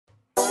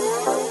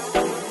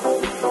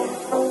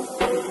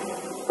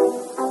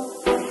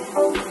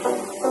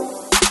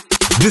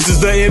This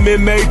is the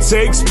MMA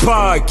Takes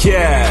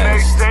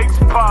Podcast.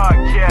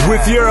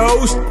 With your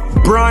host,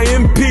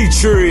 Brian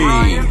Petrie.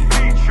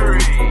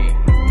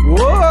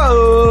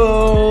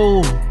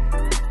 Whoa!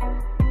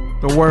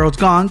 The world's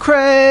gone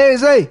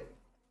crazy.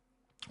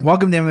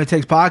 Welcome to MMA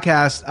Takes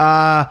Podcast.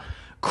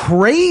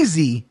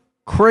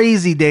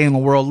 Crazy day in the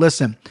world.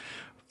 Listen,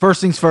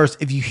 first things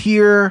first, if you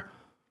hear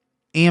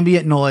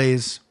ambient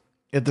noise,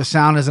 if the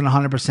sound isn't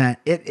 100%,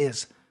 it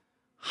is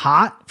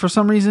hot for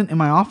some reason in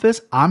my office.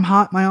 I'm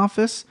hot in my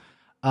office.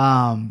 So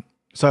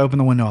I open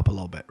the window up a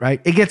little bit, right?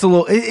 It gets a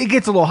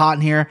little hot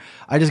in here.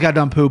 I just got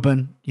done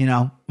pooping, you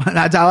know.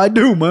 That's how I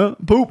do, man.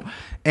 Poop.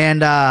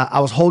 And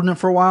I was holding it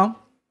for a while.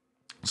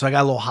 So I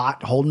got a little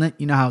hot holding it.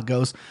 You know how it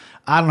goes.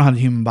 I don't know how the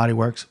human body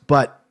works,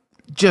 but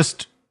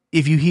just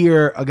if you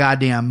hear a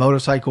goddamn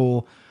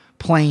motorcycle,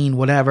 plane,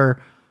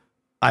 whatever,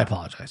 I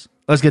apologize.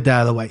 Let's get that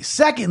out of the way.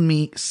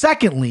 Secondly,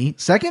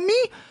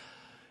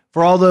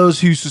 for all those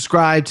who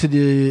subscribe to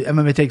the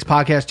MMA Takes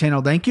Podcast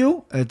channel, thank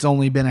you. It's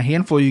only been a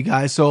handful of you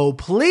guys, so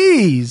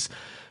please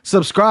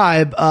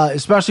subscribe,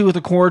 especially with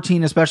the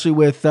quarantine, especially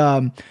with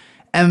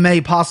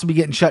MMA possibly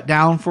getting shut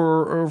down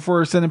for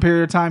a extended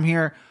period of time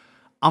here.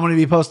 I'm going to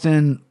be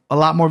posting a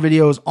lot more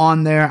videos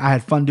on there. I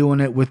had fun doing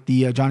it with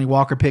the Johnny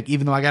Walker pick,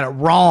 even though I got it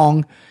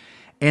wrong.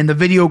 And the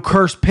video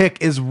curse pick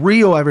is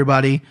real,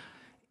 everybody.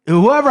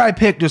 Whoever I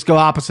pick, just go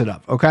opposite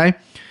of, okay?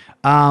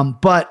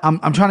 But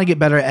I'm trying to get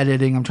better at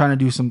editing. I'm trying to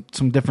do some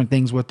different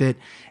things with it.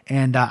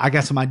 And I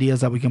got some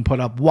ideas that we can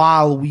put up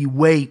while we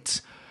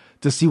wait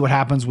to see what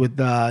happens with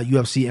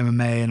UFC,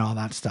 MMA, and all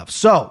that stuff.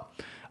 So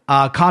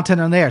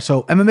content on there.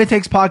 So MMA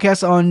Takes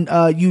Podcast on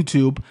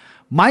YouTube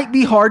might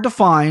be hard to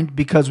find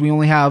because we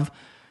only have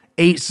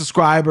 8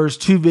 subscribers,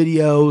 2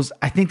 videos.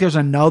 I think there's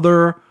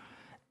another,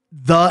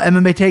 the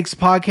MMA Takes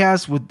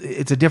Podcast with,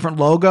 it's a different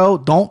logo.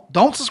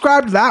 Don't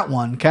subscribe to that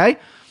one, okay?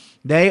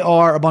 They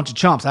are a bunch of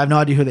chumps. I have no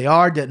idea who they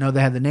are. Didn't know they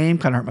had the name.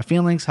 Kind of hurt my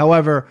feelings.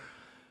 However,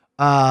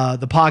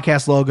 the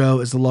podcast logo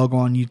is the logo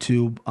on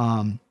YouTube.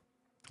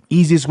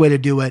 Easiest way to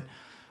do it.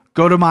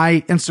 Go to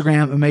my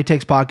Instagram, MMA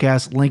Takes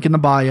Podcast, link in the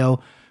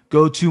bio.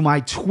 Go to my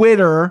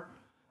Twitter,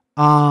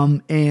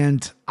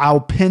 and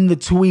I'll pin the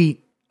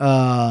tweet,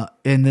 and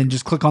then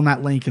just click on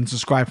that link and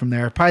subscribe from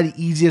there. Probably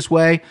the easiest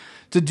way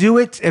to do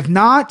it. If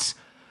not,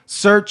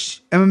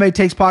 search MMA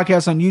Takes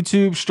Podcast on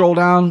YouTube, stroll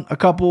down a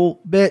couple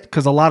bit,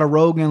 because a lot of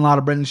Rogan, a lot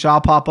of Brendan Shaw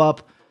pop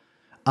up,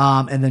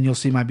 and then you'll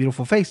see my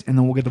beautiful face, and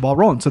then we'll get the ball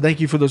rolling. So thank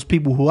you for those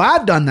people who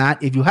have done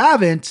that. If you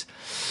haven't,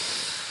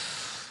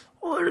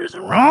 what is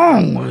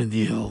wrong with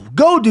you?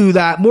 Go do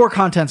that. More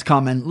content's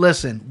coming.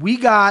 Listen, we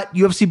got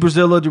UFC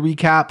Brazil to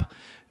recap.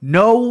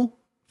 No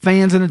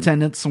fans in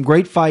attendance. Some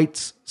great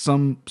fights.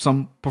 Some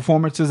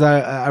performances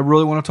I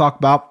really want to talk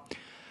about.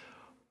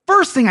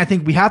 First thing I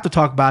think we have to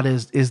talk about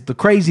is the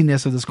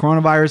craziness of this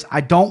coronavirus.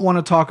 I don't want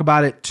to talk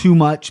about it too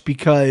much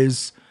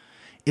because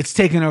it's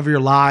taken over your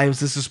lives.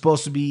 This is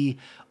supposed to be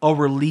a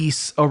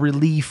relief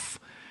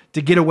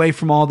to get away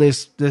from all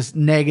this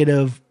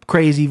negative,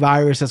 crazy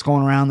virus that's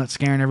going around that's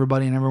scaring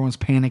everybody and everyone's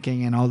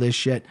panicking and all this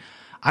shit.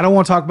 I don't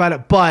want to talk about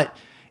it, but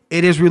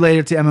it is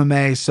related to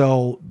MMA.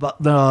 So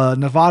the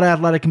Nevada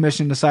Athletic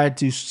Commission decided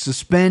to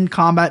suspend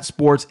combat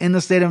sports in the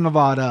state of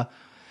Nevada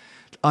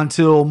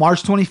until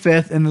March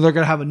 25th, and they're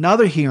going to have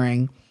another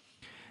hearing,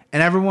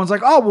 and everyone's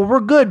like, oh, well, we're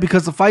good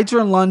because the fights are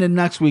in London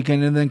next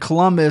weekend, and then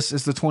Columbus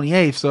is the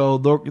 28th, so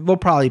they'll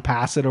probably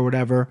pass it or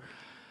whatever.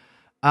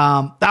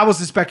 That was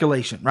the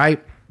speculation,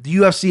 right? The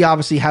UFC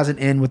obviously has an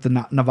in with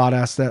the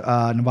Nevada State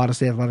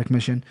Athletic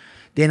Commission.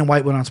 Dana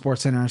White went on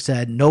SportsCenter and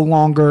said, no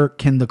longer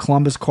can the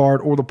Columbus card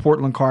or the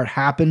Portland card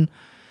happen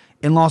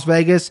in Las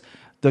Vegas.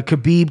 The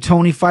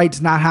Khabib-Tony fight's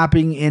not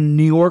happening in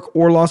New York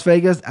or Las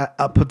Vegas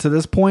up to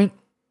this point.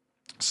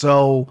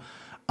 So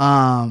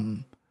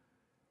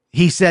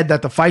he said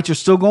that the fights are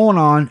still going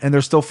on and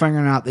they're still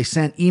figuring out. They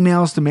sent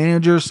emails to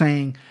managers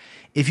saying,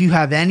 if you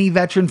have any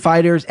veteran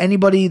fighters,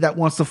 anybody that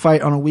wants to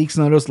fight on a week's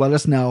notice, let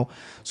us know.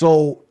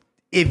 So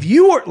if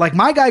you are like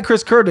my guy,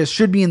 Chris Curtis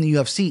should be in the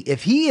UFC.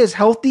 If he is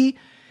healthy,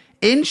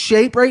 in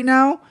shape right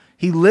now,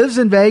 he lives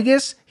in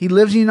Vegas, he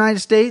lives in the United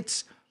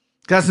States.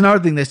 That's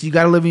another thing. You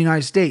got to live in the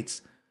United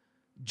States.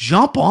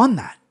 Jump on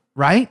that,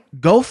 right?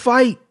 Go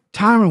fight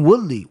Tyron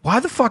Woodley. Why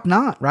the fuck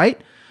not, right?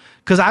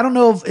 Because I don't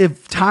know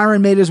if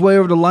Tyron made his way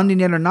over to London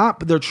yet or not,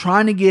 but they're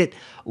trying to get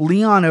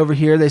Leon over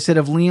here. They said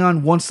if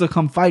Leon wants to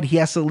come fight, he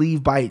has to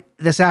leave by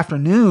this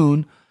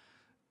afternoon.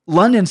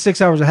 London's 6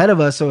 hours ahead of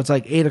us, so it's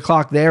like 8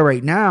 o'clock there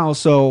right now.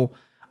 So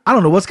I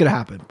don't know what's going to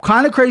happen.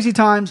 Kind of crazy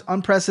times,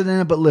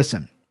 unprecedented, but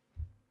listen.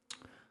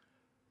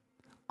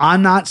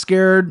 I'm not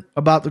scared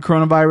about the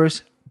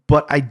coronavirus,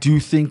 but I do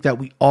think that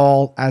we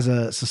all, as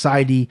a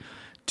society,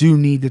 do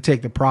need to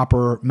take the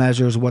proper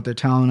measures of what they're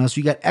telling us.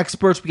 You got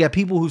experts, we got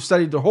people who've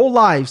studied their whole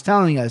lives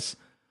telling us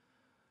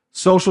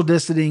social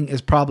distancing is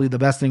probably the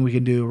best thing we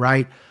can do,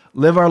 right?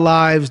 Live our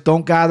lives,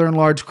 don't gather in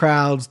large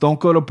crowds, don't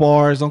go to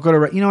bars, don't go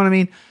to, you know what I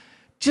mean?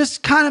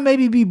 just kind of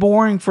maybe be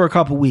boring for a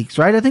couple weeks,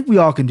 right? I think we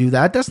all can do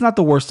that. That's not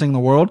the worst thing in the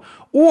world.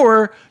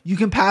 Or you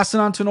can pass it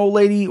on to an old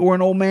lady or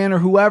an old man or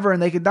whoever,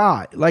 and they could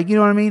die. Like, you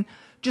know what I mean?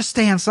 Just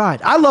stay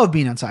inside. I love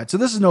being inside, so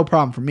this is no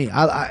problem for me.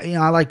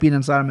 I like being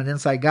inside. I'm an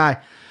inside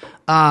guy.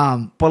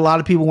 But a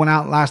lot of people went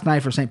out last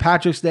night for St.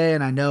 Patrick's Day,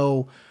 and I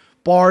know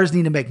bars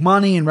need to make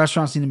money and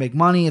restaurants need to make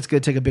money. It's going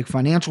to take a big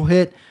financial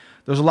hit.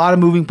 There's a lot of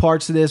moving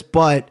parts to this,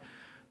 but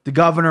the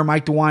governor,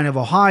 Mike DeWine of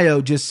Ohio,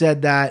 just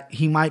said that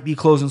he might be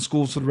closing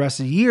schools for the rest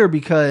of the year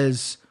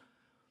because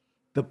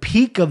the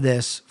peak of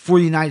this for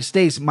the United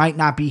States might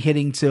not be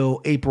hitting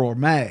till April or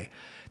May.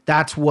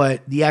 That's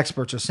what the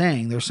experts are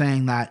saying. They're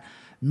saying that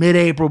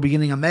mid-April,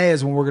 beginning of May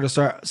is when we're going to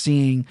start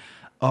seeing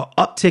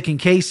uptick in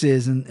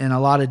cases and a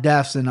lot of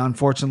deaths and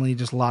unfortunately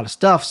just a lot of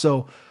stuff.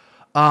 So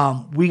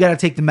we got to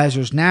take the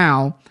measures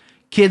now.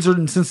 Kids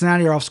in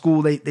Cincinnati are off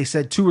school. They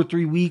said 2 or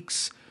 3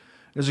 weeks.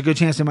 There's a good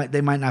chance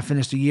they might not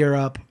finish the year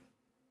up.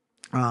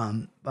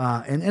 And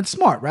it's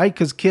smart, right?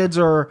 Because kids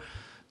are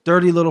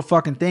dirty little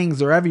fucking things.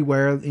 They're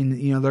everywhere, and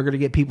they're going to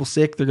get people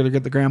sick. They're going to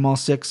get the grandma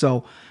sick.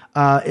 So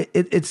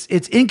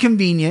it's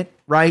inconvenient,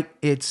 right?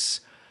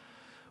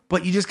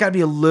 But you just got to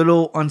be a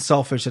little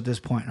unselfish at this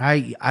point,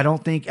 right? I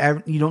don't think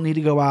you don't need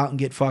to go out and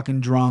get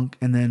fucking drunk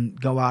and then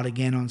go out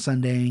again on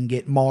Sunday and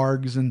get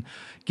margs and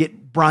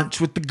get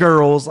brunch with the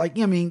girls. Like,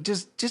 I mean,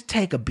 just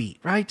take a beat,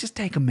 right? Just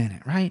take a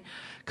minute, right?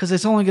 Because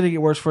it's only going to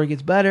get worse before it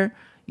gets better.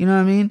 You know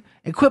what I mean?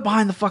 And quit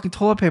behind the fucking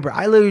toilet paper.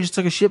 I literally just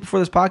took a shit before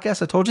this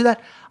podcast. I told you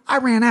that. I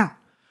ran out.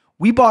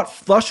 We bought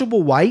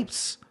flushable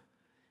wipes.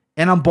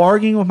 And I'm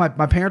bargaining with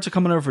my parents are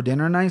coming over for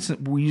dinner nights.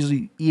 We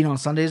usually eat on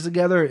Sundays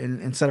together.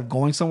 And instead of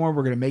going somewhere,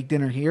 we're going to make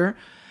dinner here.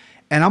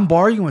 And I'm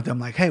bargaining with them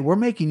like, hey, we're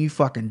making you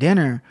fucking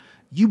dinner.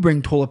 You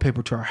bring toilet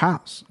paper to our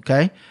house,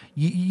 okay?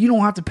 You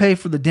don't have to pay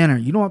for the dinner.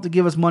 You don't have to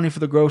give us money for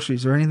the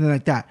groceries or anything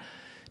like that.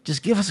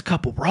 Just give us a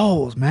couple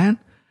rolls, man.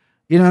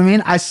 You know what I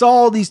mean? I saw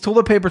all these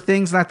toilet paper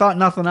things and I thought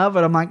nothing of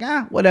it. I'm like,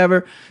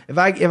 whatever. If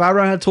I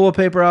run out of toilet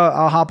paper,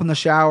 I'll hop in the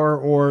shower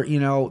or,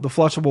 the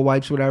flushable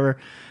wipes, whatever.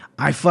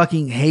 I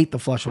fucking hate the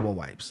flushable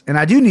wipes. And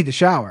I do need to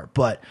shower,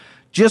 but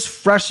just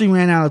freshly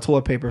ran out of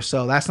toilet paper,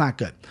 so that's not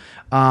good.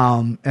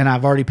 And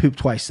I've already pooped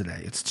twice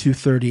today. It's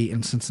 2:30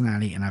 in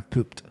Cincinnati, and I've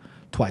pooped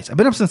twice. I've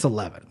been up since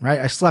 11, right?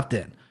 I slept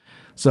in.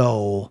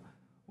 So,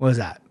 what is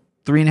that?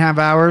 3.5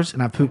 hours,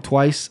 and I pooped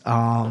twice.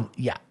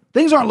 Yeah.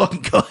 Things aren't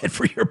looking good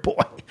for your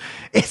boy.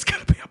 It's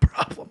going to be a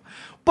problem.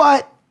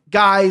 But,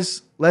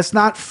 guys, let's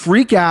not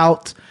freak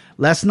out.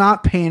 Let's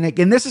not panic.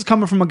 And this is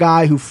coming from a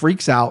guy who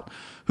freaks out,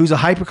 who's a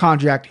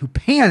hypochondriac, who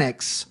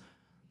panics.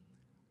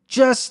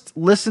 Just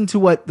listen to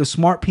what the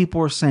smart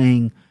people are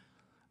saying.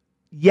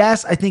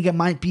 Yes, I think it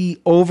might be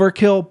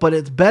overkill, but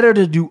it's better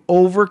to do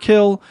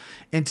overkill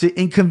and to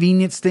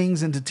inconvenience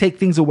things and to take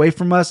things away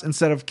from us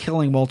instead of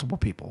killing multiple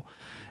people.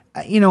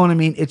 You know what I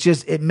mean?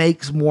 It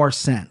makes more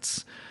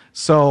sense.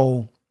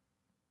 So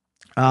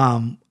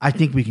I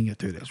think we can get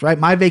through this, right?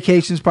 My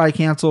vacation's probably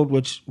canceled,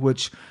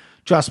 which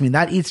trust me,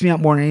 that eats me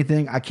up more than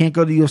anything. I can't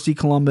go to UFC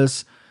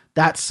Columbus.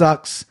 That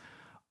sucks.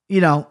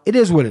 It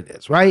is what it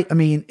is, right? I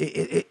mean,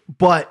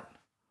 but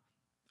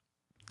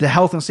the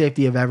health and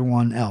safety of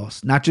everyone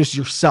else, not just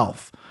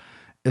yourself,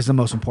 is the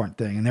most important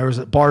thing. And there was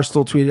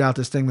Barstool tweeted out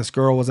this thing. This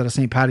girl was at a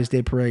St. Patty's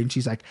Day parade, and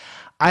she's like,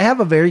 I have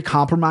a very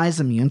compromised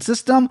immune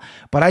system,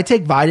 but I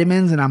take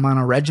vitamins and I'm on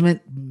a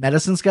regimen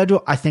medicine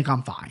schedule. I think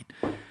I'm fine.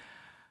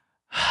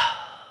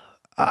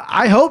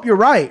 I hope you're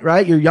right?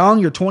 You're young,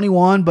 you're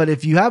 21, but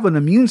if you have an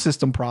immune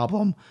system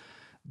problem,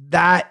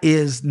 that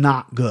is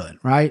not good,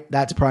 right?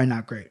 That's probably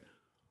not great.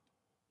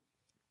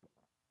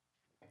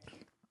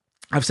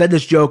 I've said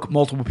this joke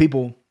multiple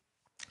people.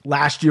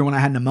 Last year when I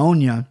had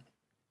pneumonia,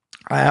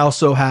 I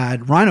also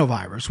had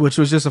rhinovirus, which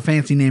was just a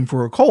fancy name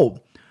for a cold.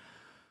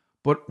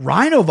 But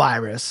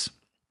rhinovirus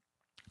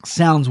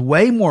sounds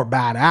way more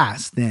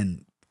badass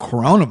than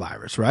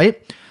coronavirus,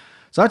 right?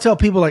 So I tell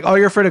people like, oh,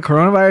 you're afraid of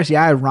coronavirus?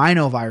 Yeah, I had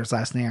rhinovirus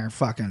last night. I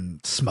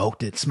fucking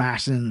smoked it,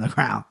 smashed it in the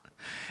ground.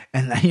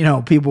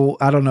 And, people,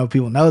 I don't know if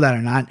people know that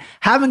or not.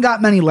 Haven't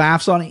got many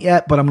laughs on it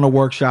yet, but I'm going to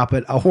workshop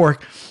it. I'll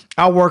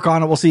work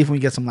on it. We'll see if we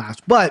get some laughs.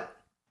 But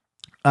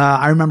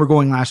I remember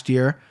going last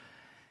year,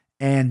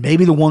 and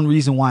maybe the one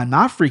reason why I'm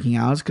not freaking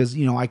out is because,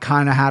 I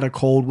kind of had a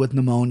cold with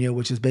pneumonia,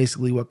 which is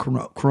basically what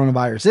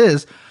coronavirus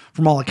is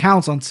from all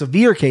accounts on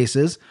severe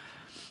cases.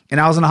 And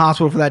I was in the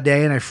hospital for that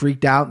day and I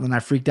freaked out. And then I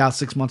freaked out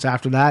 6 months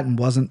after that and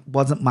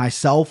wasn't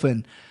myself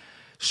and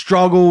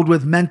struggled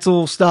with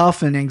mental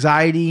stuff and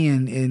anxiety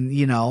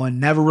and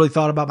never really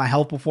thought about my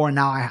health before. And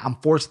now I'm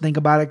forced to think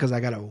about it because I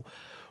got a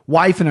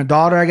wife and a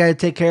daughter I got to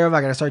take care of.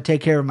 I got to start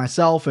taking care of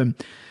myself, and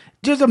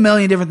just a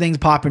million different things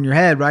pop in your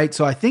head, right?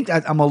 So I think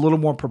I'm a little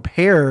more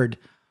prepared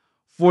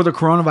for the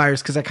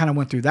coronavirus because I kind of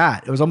went through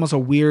that. It was almost a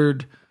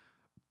weird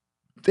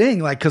thing.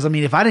 Like, because I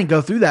mean, if I didn't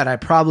go through that, I'd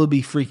probably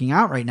be freaking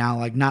out right now,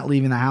 like not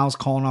leaving the house,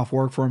 calling off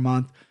work for a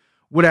month,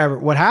 whatever,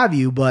 what have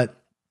you. But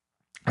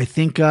I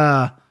think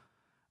I'm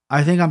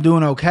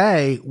doing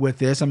okay with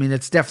this. I mean,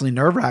 it's definitely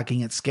nerve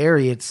wracking. It's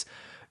scary. It's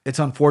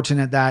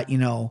unfortunate that,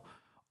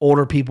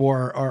 older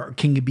people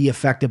can be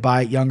affected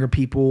by it. Younger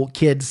people,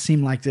 kids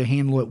seem like to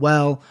handle it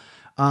well.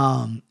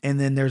 And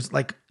then there's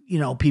like,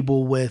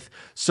 people with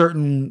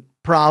certain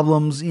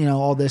problems,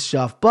 all this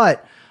stuff.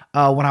 But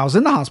when I was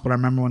in the hospital, I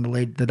remember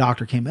when the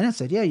doctor came in and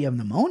said, yeah, you have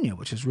pneumonia,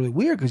 which is really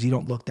weird because you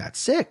don't look that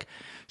sick.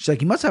 She's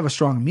like, you must have a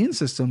strong immune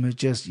system. It's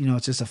just,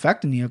 it's just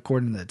affecting you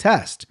according to the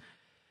test.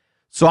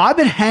 So I've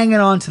been hanging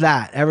on to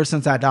that ever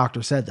since that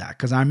doctor said that.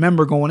 Cause I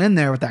remember going in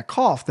there with that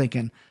cough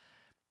thinking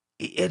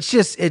it's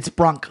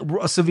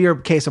a severe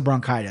case of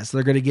bronchitis.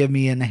 They're going to give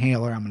me an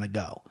inhaler. I'm going to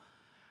go.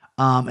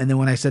 And then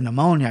when I said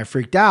pneumonia, I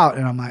freaked out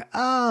and I'm like,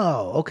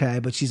 oh, okay.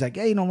 But she's like,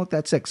 hey, you don't look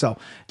that sick. So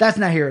that's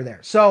not here or there.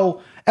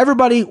 So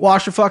everybody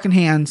wash your fucking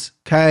hands.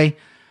 Okay.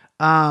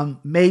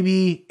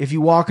 Maybe if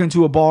you walk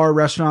into a bar or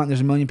restaurant and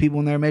there's a million people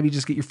in there, maybe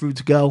just get your food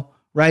to go,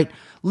 right?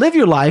 Live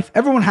your life.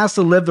 Everyone has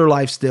to live their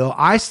life still.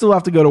 I still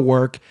have to go to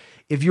work.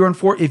 If you're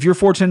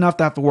fortunate enough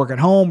to have to work at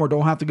home or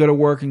don't have to go to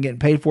work and getting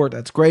paid for it,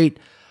 that's great.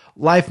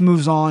 Life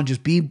moves on.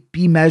 Just be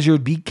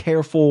measured, be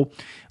careful.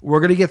 We're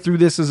going to get through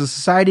this as a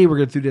society. We're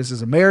going to get through this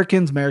as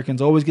Americans. Americans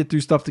always get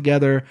through stuff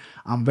together.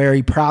 I'm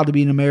very proud to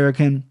be an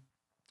American.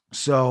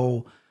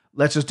 So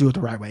let's just do it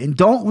the right way. And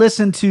don't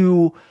listen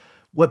to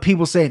what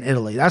people say in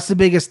Italy. That's the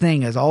biggest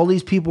thing is all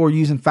these people are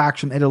using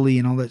facts from Italy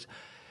and all this.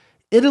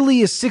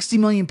 Italy is 60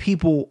 million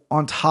people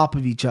on top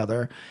of each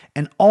other,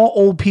 and all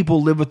old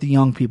people live with the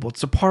young people.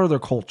 It's a part of their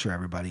culture,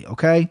 everybody,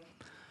 okay?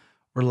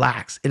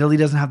 Relax. Italy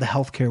doesn't have the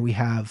healthcare we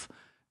have.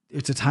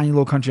 It's a tiny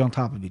little country on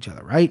top of each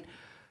other, right?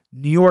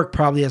 New York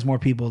probably has more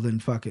people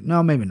than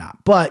no, maybe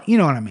not. But you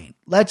know what I mean.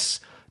 Let's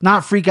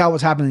not freak out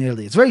what's happening in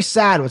Italy. It's very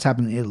sad what's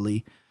happening in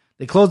Italy.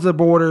 They closed the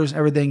borders,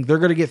 everything. They're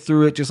going to get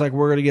through it just like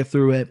we're going to get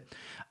through it.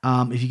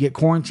 If you get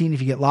quarantined,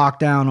 if you get locked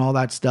down, all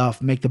that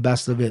stuff, make the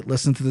best of it.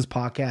 Listen to this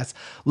podcast.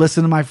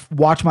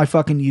 Watch my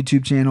fucking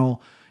YouTube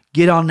channel.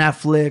 Get on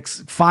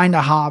Netflix. Find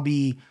a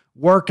hobby.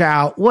 Work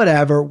out.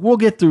 Whatever. We'll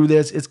get through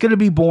this. It's going to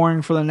be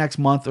boring for the next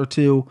month or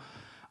two.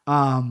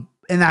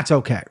 And that's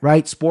okay,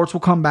 right? Sports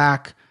will come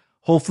back.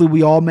 Hopefully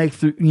we all get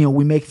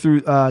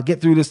through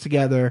this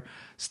together.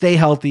 Stay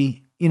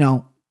healthy.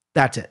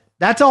 That's it.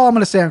 That's all I'm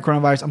going to say on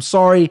coronavirus. I'm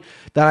sorry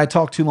that I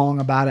talked too long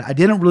about it. I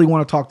didn't really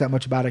want to talk that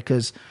much about it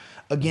because,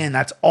 again,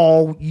 that's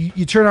all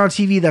you turn on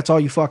TV. That's all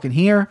you fucking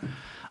hear.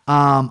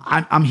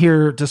 I'm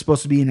here to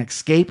supposed to be an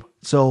escape.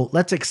 So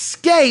let's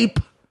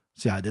escape.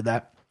 See how I did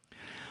that?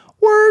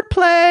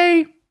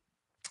 Wordplay.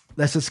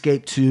 Let's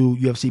escape to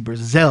UFC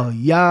Brazil.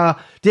 Yeah,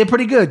 did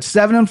pretty good.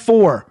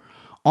 7-4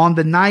 on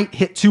the night.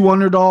 Hit 2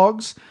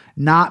 underdogs.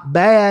 Not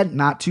bad.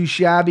 Not too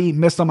shabby.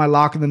 Missed on my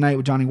lock of the night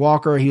with Johnny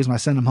Walker. He was my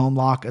send him home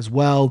lock as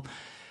well.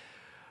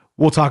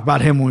 We'll talk about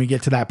him when we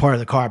get to that part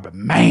of the card. But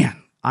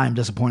man, I'm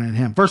disappointed in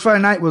him. First fight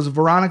of the night was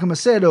Veronica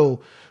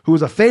Macedo, who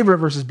was a favorite,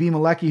 versus B.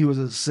 Malecki, who was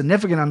a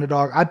significant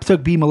underdog. I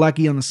took B.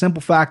 Malecki on the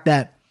simple fact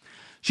that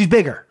she's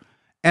bigger.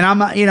 And I'm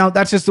not,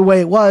 that's just the way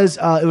it was.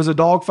 It was a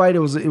dog fight. It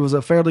was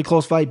a fairly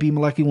close fight. B.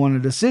 Malecki won a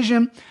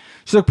decision.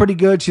 She looked pretty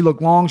good. She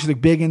looked long. She looked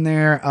big in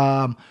there.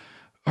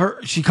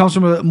 She comes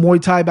from a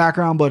Muay Thai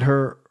background, but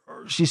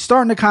she's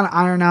starting to kind of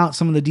iron out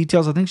some of the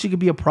details. I think she could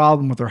be a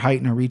problem with her height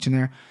and her reach in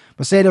there.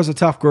 Macedo's a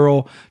tough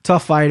girl,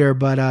 tough fighter,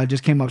 but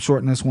just came up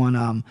short in this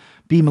one.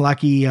 B.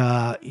 Malecki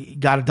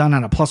got it done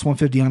on a plus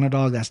 150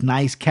 underdog. That's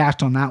nice.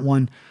 Cashed on that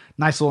one.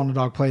 Nice little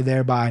underdog play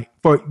there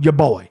for your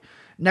boy.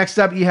 Next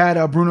up, you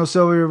had Bruno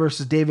Silva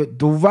versus David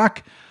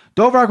Dovrak.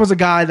 Dovrak was a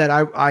guy that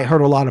I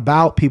heard a lot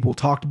about. People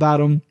talked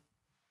about him.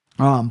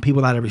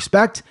 People that I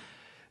respect.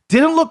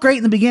 Didn't look great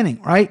in the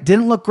beginning, right?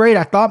 Didn't look great.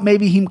 I thought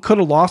maybe he could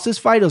have lost this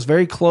fight. It was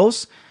very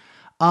close.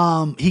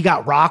 He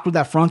got rocked with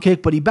that front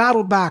kick, but he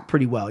battled back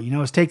pretty well.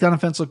 His takedown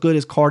defense looked good.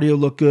 His cardio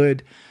looked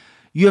good.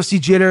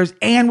 UFC jitters,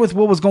 and with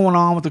what was going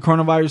on with the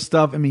coronavirus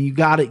stuff, I mean, you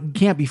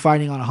can't be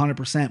fighting on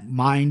 100%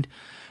 mind.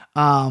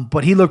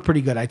 But he looked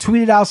pretty good. I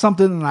tweeted out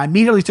something and I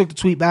immediately took the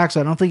tweet back,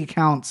 so I don't think it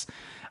counts.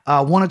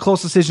 Won a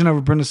close decision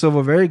over Bruno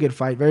Silva. Very good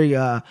fight. Very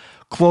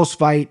close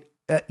fight.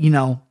 I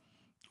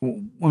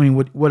mean,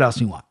 what else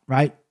do you want,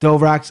 right?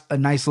 Dovrak's a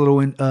nice little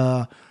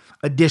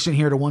addition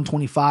here to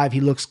 125. He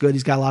looks good.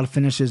 He's got a lot of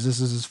finishes. This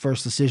is his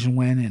first decision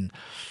win in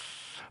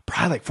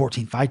probably like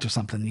 14 fights or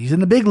something. He's in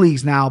the big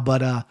leagues now,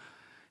 but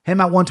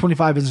him at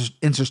 125 is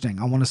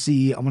interesting. I want to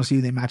see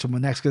who they match him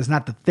with next because it's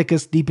not the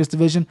thickest, deepest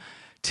division.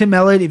 Tim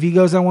Elliott, if he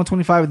goes down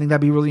 125, I think that'd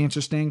be really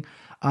interesting.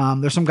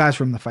 There's some guys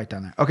from the fight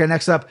down there. Okay,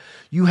 next up,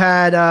 you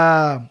had,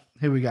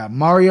 here we got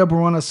Maria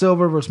Borona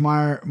Silva versus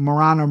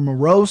Marana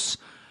Moros.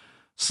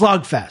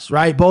 Slugfest,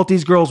 right? Both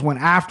these girls went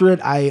after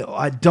it.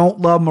 I don't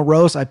love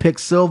Moros. I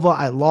picked Silva.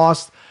 I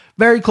lost.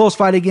 Very close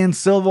fight again.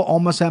 Silva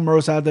almost had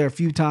Moros out there a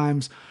few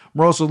times.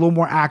 Moros was a little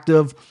more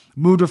active,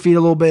 moved her feet a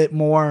little bit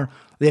more.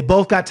 They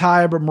both got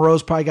tired, but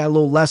Moros probably got a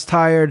little less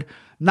tired.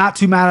 Not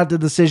too mad at the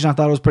decision. I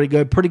thought it was pretty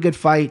good. Pretty good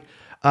fight.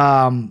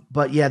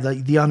 But yeah,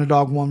 the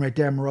underdog one right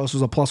there. Moros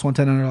was a plus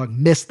 110 underdog.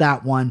 Missed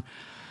that one.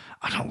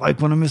 I don't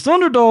like when I miss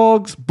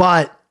underdogs,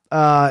 but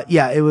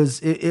yeah, it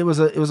was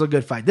a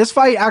good fight. This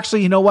fight,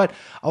 actually, you know what?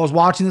 I was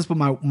watching this,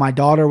 but my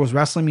daughter was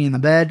wrestling me in the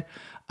bed.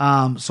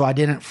 So I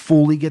didn't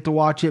fully get to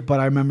watch it, but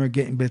I remember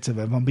getting bits of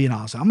it. If I'm being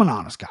honest, I'm an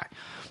honest guy.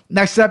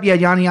 Next up, you had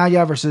Yanni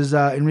Yaya versus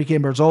Enrique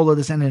Barzola.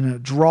 This ended in a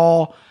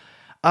draw.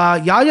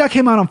 Yaya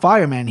came out on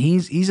fire, man.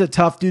 He's a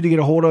tough dude to get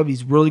a hold of.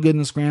 He's really good in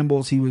the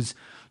scrambles. He was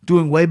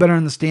doing way better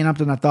in the stand-up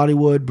than I thought he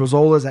would.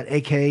 Barzola's at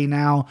AKA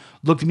now.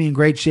 Looked to me in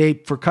great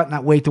shape for cutting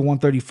that weight to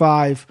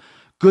 135.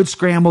 Good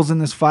scrambles in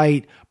this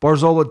fight.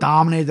 Barzola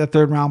dominated the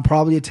third round,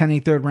 probably a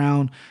 10-8 third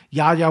round.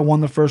 Yaya won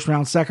the first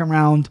round. Second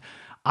round,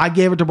 I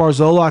gave it to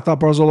Barzola. I thought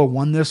Barzola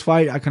won this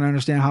fight. I can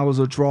understand how it was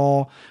a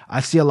draw.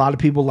 I see a lot of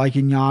people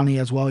liking Yanni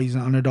as well. He's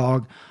an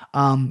underdog.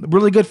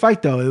 Really good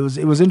fight, though.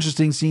 It was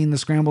interesting seeing the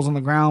scrambles on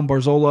the ground.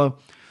 Barzola,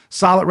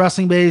 solid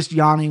wrestling based.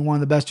 Yanni, one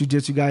of the best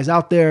jiu-jitsu guys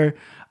out there.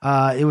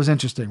 It was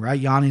interesting, right?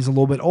 Yanni's a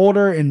little bit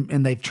older,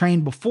 and they've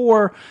trained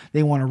before.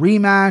 They want a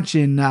rematch,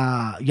 and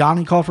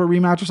Yanni called for a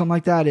rematch or something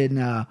like that. And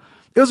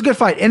it was a good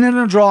fight. Ended in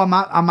a draw.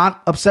 I'm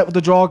not upset with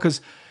the draw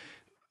because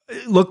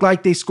it looked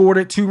like they scored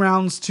it 2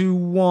 rounds to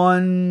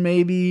 1,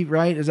 maybe,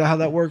 right? Is that how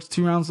that works?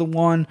 2 rounds to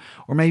 1,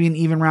 or maybe an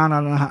even round.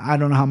 I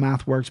don't know how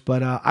math works,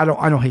 but I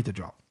don't hate the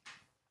draw.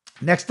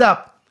 Next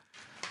up,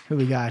 who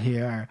we got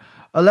here?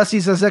 Alexei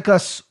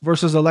Zazekas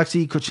versus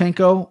Alexei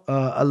Kuchenko.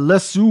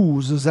 Alexei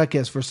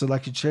Zazekas versus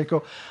Alexei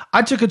Kuchenko.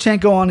 I took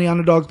Kuchenko on the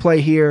underdog play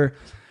here.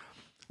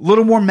 A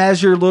little more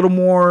measured, a little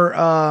more,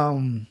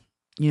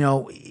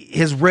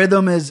 his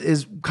rhythm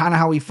is kind of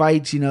how he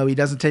fights. He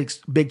doesn't take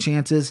big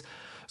chances.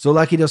 So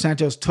Lecky Dos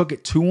Santos took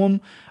it to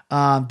him.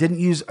 Didn't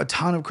use a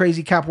ton of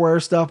crazy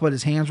capoeira stuff, but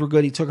his hands were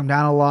good. He took him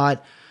down a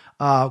lot.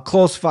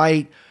 Close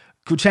fight.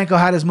 Kuchenko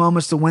had his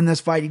moments to win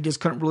this fight. He just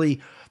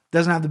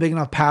doesn't have the big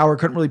enough power,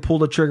 couldn't really pull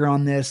the trigger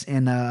on this,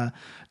 and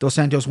Dos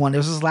Santos won. It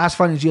was his last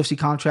fight in his UFC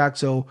contract,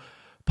 so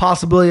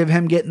possibility of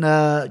him getting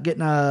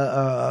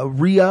a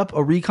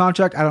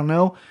re-contract, I don't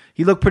know.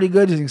 He looked pretty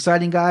good. He's an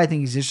exciting guy. I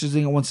think he's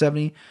interesting at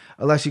 170.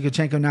 Alexei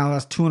Kuchenko now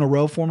has 2 in a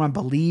row for him, I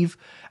believe,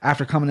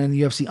 after coming in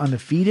the UFC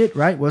undefeated,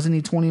 right? Wasn't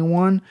he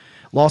 21?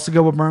 Lost to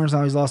Gilbert Burns,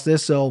 now he's lost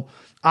this, so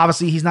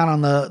obviously he's not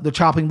on the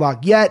chopping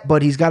block yet,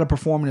 but he's got to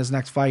perform in his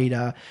next fight.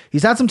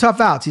 He's had some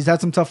tough outs. He's had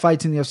some tough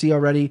fights in the UFC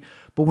already,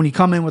 but when you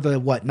come in with a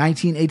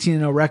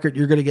 18-0 record,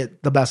 you're going to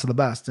get the best of the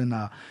best, and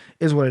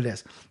is what it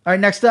is. All right,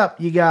 next up,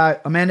 you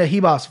got Amanda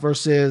Ribas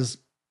versus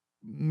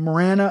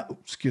Miranda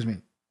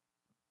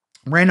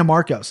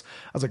Marcos.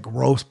 That was a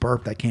gross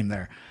burp that came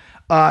there.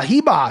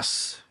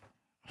 Ribas,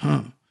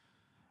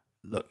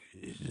 look,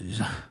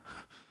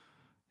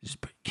 it's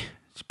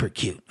pretty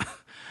cute.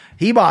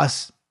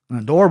 Ribas, an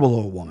adorable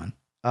little woman,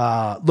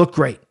 looked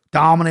great.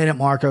 Dominated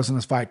Marcos in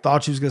this fight.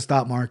 Thought she was going to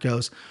stop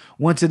Marcos.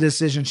 Went to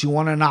decision. She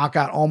wanted a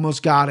knockout.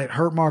 Almost got it.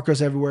 Hurt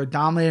Marcos everywhere.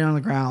 Dominated on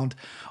the ground.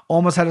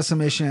 Almost had a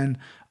submission.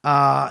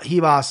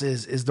 Ribas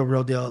is the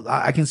real deal.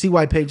 I can see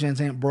why Paige Van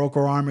Zandt broke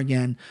her arm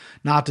again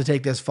not to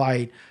take this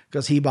fight,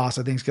 because Ribas,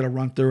 I think, is going to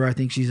run through her. I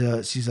think she's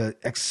a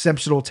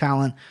exceptional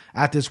talent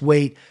at this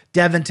weight.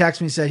 Devin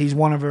texted me, said he's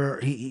one of her.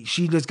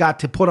 She just got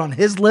to put on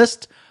his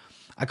list.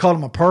 I called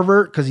him a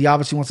pervert because he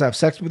obviously wants to have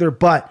sex with her,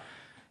 but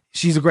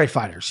she's a great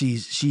fighter.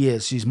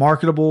 She's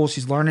marketable.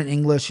 She's learning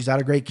English. She's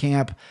at a great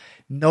camp.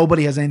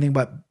 Nobody has anything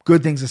but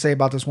good things to say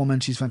about this woman.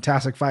 She's a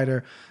fantastic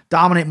fighter.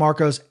 Dominate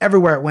Marcos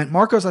everywhere it went.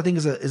 Marcos, I think,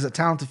 is a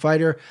talented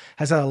fighter.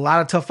 Has had a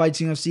lot of tough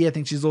fights in UFC. I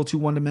think she's a little too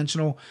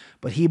one-dimensional,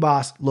 but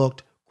Ribas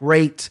looked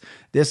great.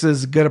 This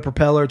is going to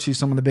propel her to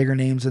some of the bigger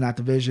names in that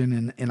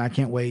division, and I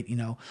can't wait.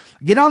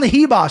 Get on the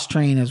Ribas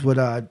train is what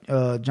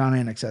John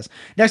Anik says.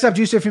 Next up,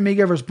 Juicy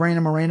Formiga versus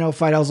Brandon Moreno.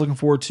 Fight I was looking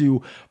forward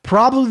to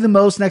probably the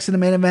most next to the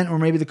main event, or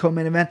maybe the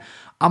co-main event.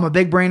 I'm a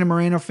big Brandon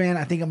Moreno fan.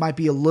 I think it might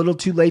be a little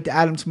too late to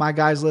add him to my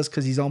guys list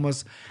because he's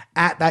almost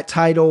at that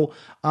title.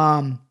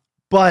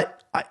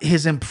 But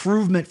his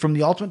improvement from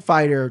the Ultimate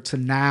Fighter to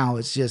now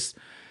is just,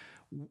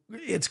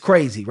 it's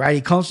crazy,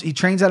 right? He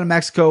trains out of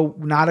Mexico,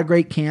 not a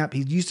great camp.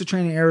 He's used to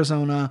training in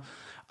Arizona.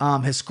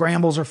 His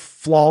scrambles are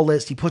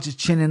flawless. He puts his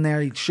chin in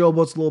there. He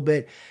showboats a little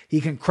bit. He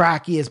can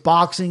crack. His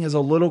boxing is a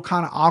little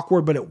kind of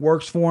awkward, but it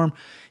works for him.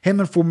 Him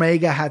and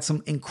Formiga had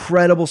some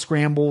incredible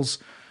scrambles.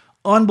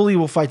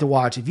 Unbelievable fight to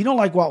watch. If you don't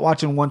like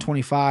watching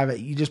 125,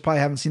 you just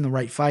probably haven't seen the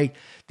right fight.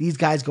 These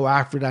guys go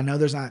after it. I know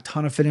there's not a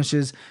ton of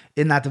finishes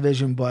in that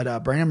division,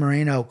 but Brandon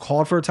Moreno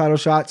called for a title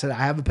shot, said, I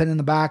have a pin in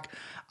the back.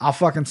 I'll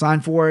fucking sign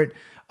for it.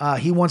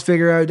 He wants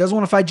Figueroa. He doesn't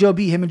want to fight Joe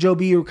B. Him and Joe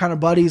B are kind of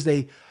buddies.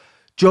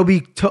 Joe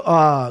B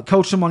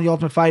coached him on the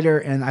Ultimate Fighter,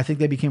 and I think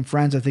they became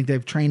friends. I think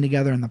they've trained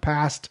together in the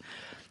past.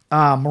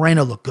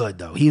 Moreno looked good,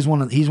 though. He's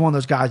one of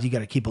those guys you got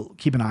to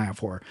keep an eye out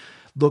for.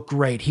 Looked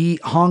great. He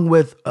hung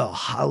with a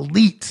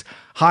elite,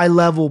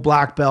 high-level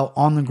black belt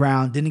on the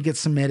ground. Didn't get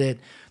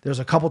submitted. There's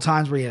a couple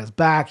times where he had his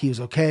back. He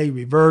was okay. He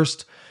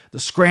reversed. The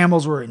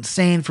scrambles were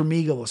insane.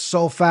 Formiga was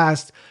so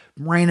fast.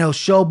 Moreno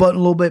showboating a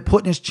little bit,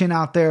 putting his chin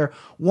out there,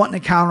 wanting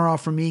to counter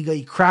off Formiga.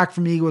 He cracked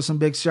Formiga with some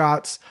big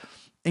shots.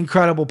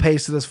 Incredible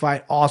pace to this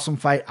fight. Awesome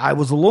fight. I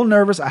was a little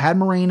nervous. I had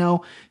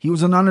Moreno. He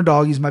was an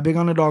underdog. He's my big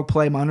underdog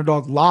play, my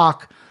underdog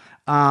lock.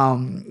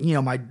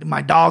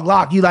 My dog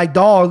lock. You like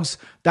dogs.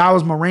 That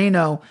was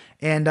Moreno.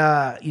 And,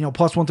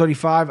 plus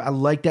 135. I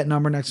like that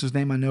number next to his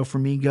name. I know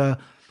Formiga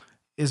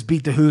is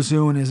beat the who's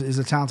who and is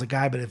a talented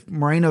guy. But if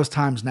Moreno's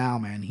time's now,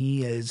 man,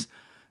 he is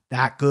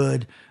that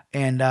good.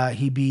 And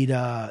he beat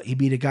a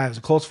guy. It was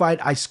a close fight.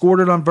 I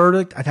scored it on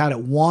verdict. I had it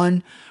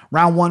round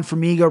 1 for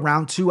Miga.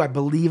 Round 2, I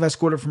believe I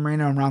scored it for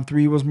Moreno. And round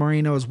 3 was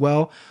Moreno as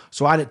well.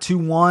 So I had it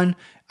 2-1.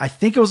 I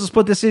think it was a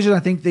split decision. I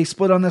think they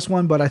split on this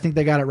one, but I think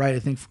they got it right. I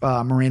think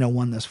Moreno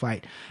won this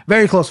fight.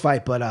 Very close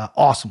fight, but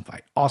awesome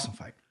fight. Awesome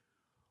fight.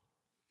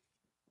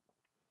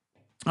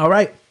 All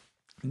right.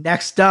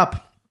 Next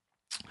up,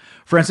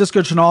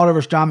 Francisco Trinaldo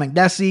versus John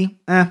Makdessi.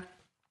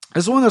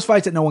 This is one of those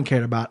fights that no one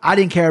cared about. I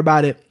didn't care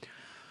about it.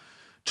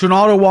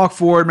 Trinaldo walked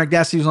forward.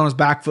 Makdessi was on his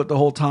back foot the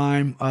whole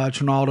time.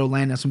 Trinaldo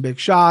landed some big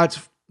shots.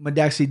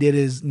 Makdessi did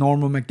his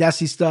normal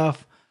Makdessi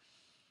stuff.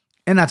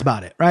 And that's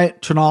about it,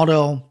 right?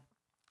 Trinaldo,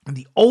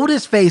 the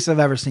oldest face I've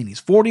ever seen.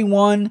 He's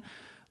 41,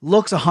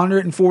 looks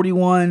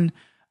 141.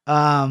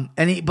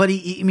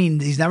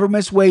 He's never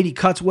missed weight. He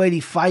cuts weight. He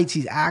fights.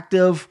 He's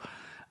active.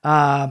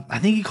 I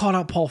think he called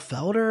out Paul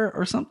Felder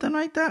or something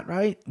like that,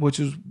 right?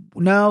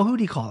 Who'd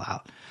he call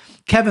out?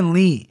 Kevin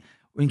Lee.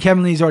 When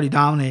Kevin Lee's already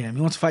dominated him.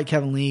 He wants to fight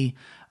Kevin Lee.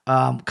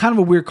 Kind of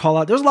a weird call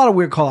out. There's a lot of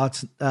weird call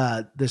outs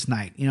this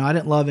night. I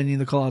didn't love any of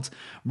the call outs.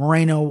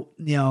 Moreno,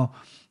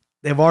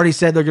 they've already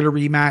said they're going to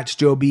rematch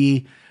Joe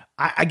B.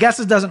 I guess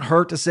it doesn't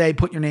hurt to say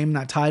put your name in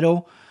that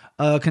title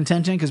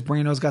contention because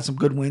Moreno's got some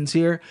good wins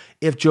here.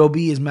 If Joe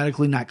B is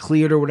medically not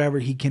cleared or whatever,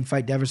 he can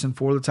fight Deverson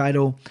for the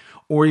title.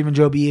 Or even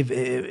Joe B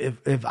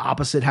if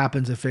opposite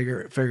happens, if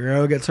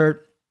Figueroa gets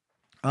hurt.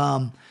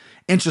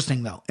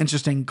 Interesting though.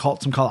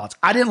 Some call outs.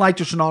 I didn't like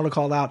the Trinaldo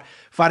call out.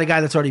 Fight a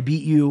guy that's already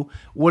beat you.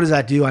 What does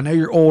that do? I know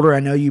you're older. I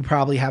know you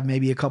probably have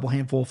maybe a couple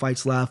handful of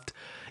fights left,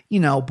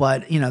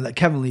 but that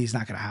Kevin Lee's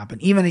not going to happen.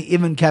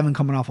 Even Kevin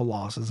coming off a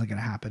loss isn't going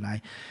to happen.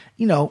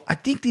 I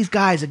think these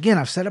guys, again,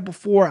 I've said it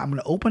before, I'm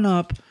going to open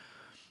up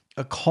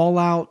a call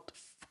out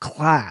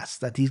class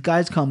that these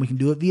guys come. We can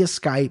do it via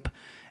Skype.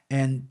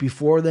 And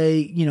before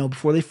they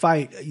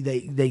fight,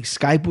 they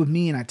Skype with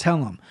me and I tell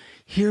them,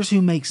 here's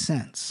who makes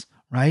sense.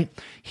 Right?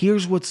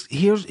 Here's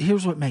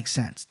what makes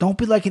sense. Don't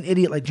be like an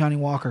idiot like Johnny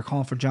Walker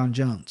calling for John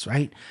Jones,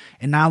 right?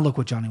 And now look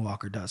what Johnny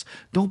Walker does.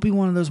 Don't be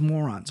one of those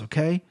morons,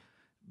 okay?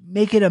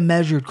 Make it a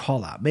measured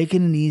call out. Make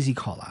it an easy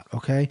call out,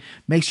 okay?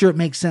 Make sure it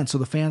makes sense so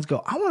the fans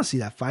go, I want to see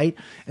that fight.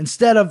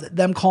 Instead of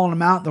them calling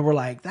him out, they were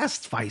like, that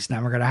fight's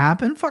never going to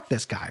happen. Fuck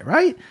this guy,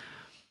 right?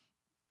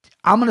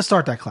 I'm going to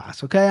start that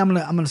class, okay? I'm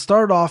going to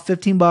start it off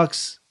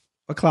 $15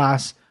 a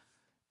class.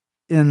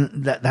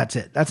 And that's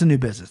it. That's a new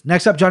business.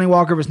 Next up, Johnny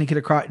Walker versus Nikita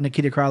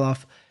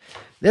Krylov.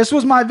 This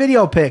was my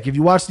video pick. If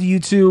you watch the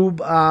YouTube,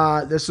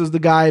 this was the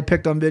guy I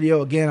picked on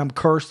video. Again, I'm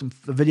cursed.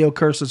 The video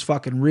curse is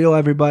fucking real,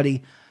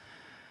 everybody.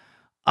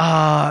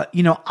 I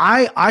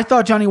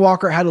thought Johnny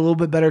Walker had a little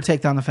bit better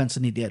takedown defense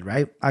than he did,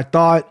 right? I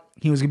thought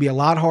he was going to be a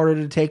lot harder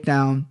to take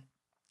down.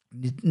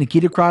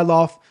 Nikita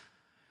Krylov,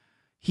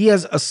 he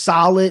has a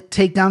solid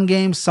takedown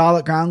game,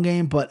 solid ground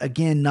game, but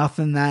again,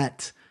 nothing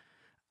that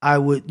I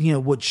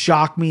would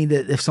shock me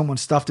that if someone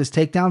stuffed his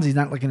takedowns. He's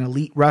not like an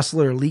elite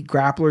wrestler, elite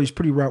grappler. He's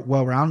pretty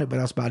well-rounded, but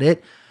that's about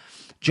it.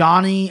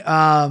 Johnny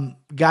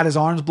got his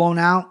arms blown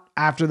out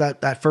after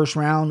that first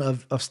round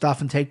of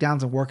stuffing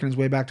takedowns and working his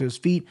way back to his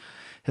feet.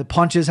 His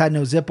punches had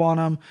no zip on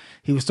him.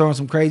 He was throwing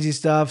some crazy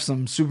stuff,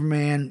 some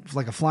Superman,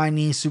 like a flying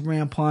knee,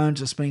 Superman punch,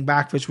 a spinning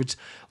backfish, which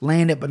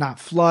landed but not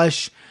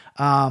flush.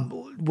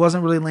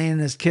 Wasn't really landing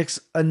his kicks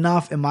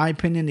enough, in my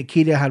opinion.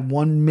 Nikita had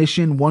one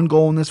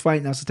goal in this fight,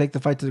 and that's to take the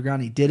fight to the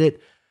ground. He did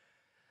it.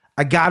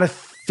 I gotta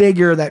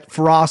figure that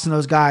Faraz and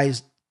those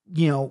guys,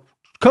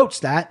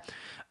 coached that.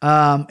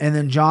 And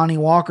then Johnny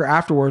Walker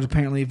afterwards,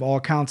 apparently, of all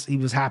accounts, he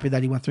was happy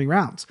that he went 3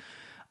 rounds.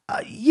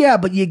 Yeah,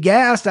 but you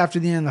gassed after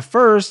the end of the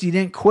first. You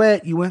didn't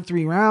quit. You went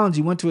 3 rounds.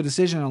 You went to a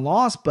decision and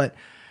lost, but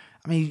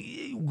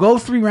go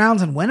 3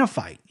 rounds and win a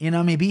fight.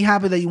 Be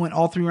happy that you went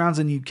all 3 rounds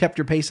and you kept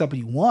your pace up and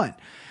you won.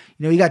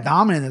 He got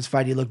dominant in this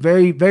fight. He looked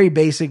very, very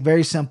basic,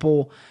 very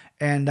simple.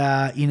 And,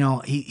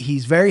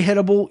 he's very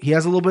hittable. He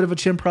has a little bit of a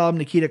chin problem.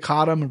 Nikita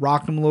caught him and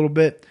rocked him a little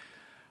bit.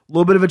 A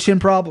little bit of a chin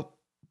problem.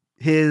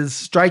 His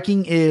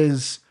striking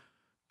is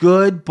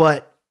good,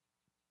 but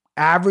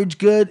average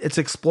good. It's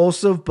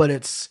explosive, but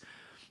it's,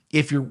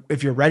 if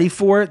you're ready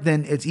for it,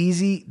 then it's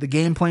easy. The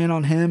game plan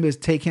on him is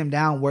take him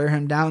down, wear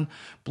him down,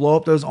 blow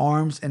up those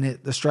arms, and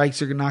the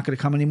strikes are not going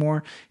to come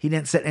anymore. He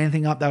didn't set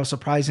anything up that was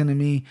surprising to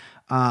me,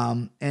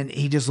 and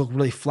he just looked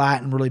really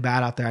flat and really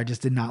bad out there. I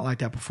just did not like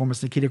that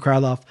performance. Nikita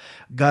Krylov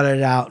gutted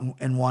it out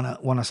and won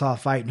a solid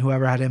fight, and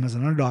whoever had him as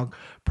an underdog,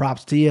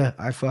 props to you.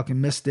 I fucking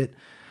missed it.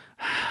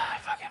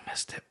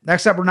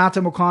 Next up,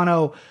 Renato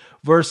Moicano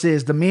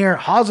versus Damir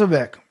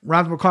Hadzovic.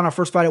 Renato Moicano,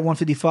 first fight at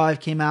 155,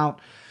 came out.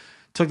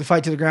 Took the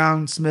fight to the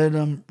ground, submitted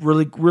him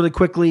really, really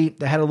quickly.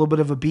 They had a little bit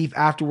of a beef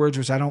afterwards,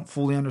 which I don't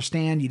fully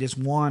understand. You just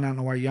won. I don't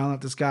know why you're yelling at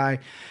this guy.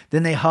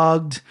 Then they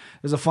hugged.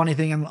 There's a funny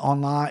thing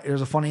online.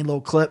 There's a funny little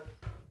clip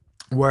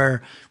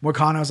where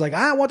Moicano was like,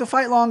 I want to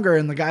fight longer.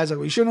 And the guy's like,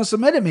 well, you shouldn't have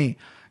submitted me.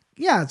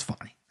 Yeah, it's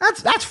funny.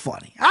 That's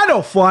funny. I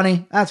know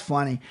funny. That's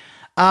funny.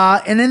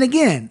 And then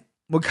again,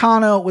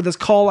 Moicano with his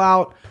call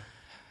out.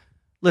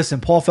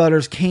 listen, Paul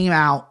Felder's came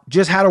out,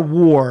 just had a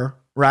war,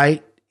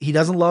 right? He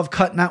doesn't love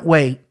cutting that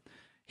weight.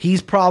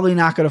 He's probably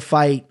not going to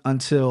fight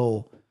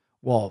until,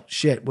 well,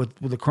 shit, with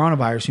the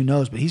coronavirus, who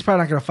knows? But he's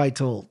probably not going to fight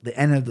till the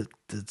end of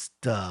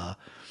the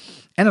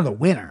end of the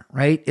winter,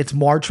 right? It's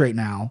March right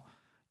now.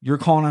 You're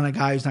calling on a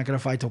guy who's not going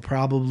to fight till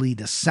probably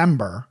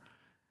December,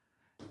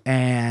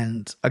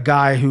 and a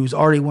guy who's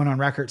already went on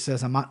record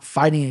says, I'm not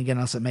fighting again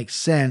unless it makes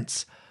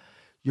sense.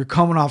 You're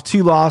coming off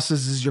 2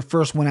 losses. This is your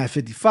first win at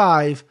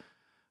 55.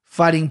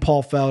 Fighting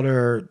Paul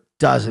Felder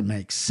doesn't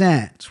make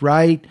sense,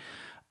 right?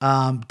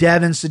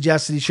 Devin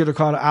suggested he should have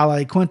called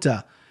Ali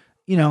Quinta.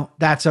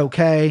 That's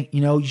okay.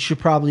 You should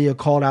probably have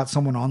called out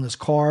someone on this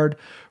card.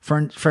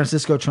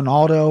 Francisco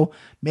Trinaldo,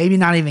 maybe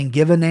not even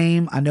give a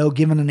name. I know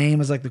giving a name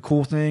is like the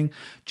cool thing.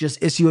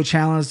 Just issue a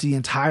challenge to the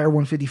entire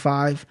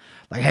 155.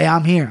 Like, hey,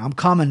 I'm here. I'm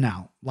coming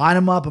now. Line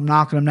them up. I'm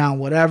knocking them down,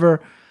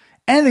 whatever.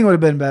 Anything would have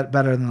been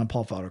better than a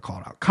Paul Felder call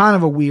out. Kind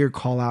of a weird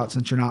call out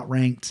since you're not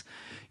ranked.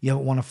 You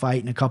haven't won a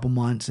fight in a couple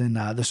months, and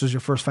this was your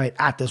first fight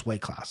at this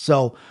weight class.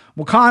 So,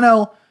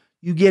 Moicano,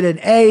 you get an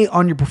A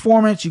on your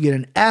performance. You get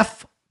an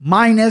F-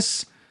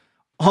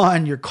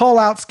 on your call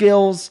out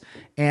skills,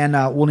 and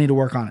we'll need to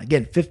work on it.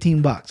 Again,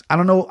 $15. I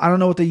don't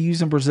know what they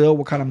use in Brazil,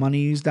 what kind of money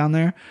you use down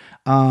there.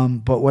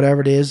 But whatever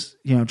it is,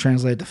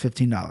 translate to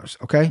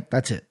 $15. Okay.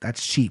 That's it.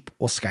 That's cheap.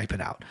 We'll Skype it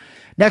out.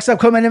 Next up,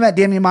 coming in at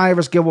Damian Maia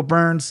versus Gilbert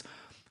Burns.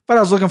 But I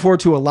was looking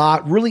forward to a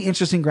lot. Really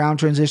interesting ground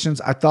transitions.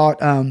 I thought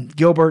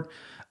Gilbert,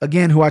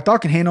 again, who I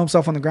thought can handle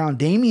himself on the ground.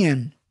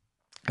 Damian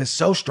is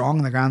so strong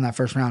on the ground in that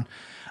first round.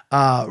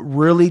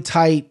 Really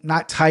tight,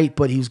 not tight,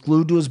 but he was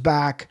glued to his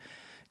back.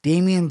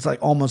 Damian's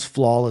like almost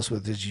flawless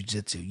with his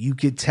jiu-jitsu. You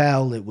could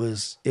tell it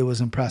was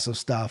impressive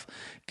stuff.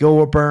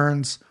 Gilbert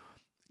Burns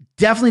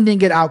definitely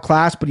didn't get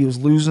outclassed, but he was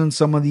losing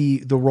some of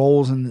the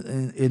rolls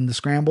in the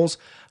scrambles.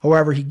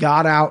 However, he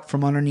got out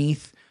from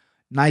underneath.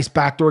 Nice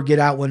backdoor get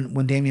out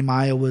when Damian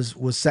Maia was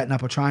setting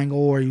up a triangle,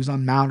 or he was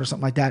on mount or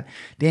something like that.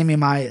 Damian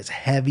Maia is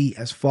heavy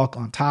as fuck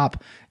on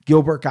top.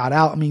 Gilbert got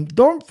out. I mean,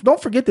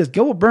 don't forget this.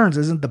 Gilbert Burns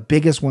isn't the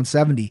biggest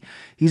 170.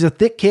 He's a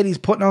thick kid. He's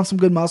putting on some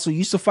good muscle. He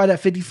used to fight at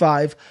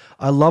 55.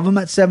 I love him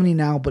at 70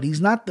 now, but he's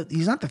not the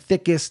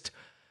thickest,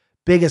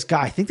 biggest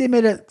guy. I think they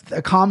made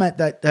a comment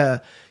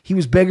that he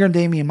was bigger than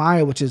Damian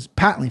Maia, which is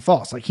patently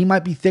false. Like, he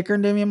might be thicker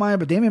than Damian Maia,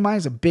 but Damian Maia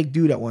is a big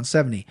dude at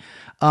 170.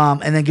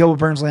 And then Gilbert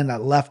Burns landed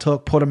that left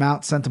hook, put him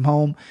out, sent him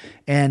home,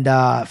 and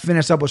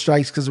finished up with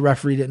strikes because the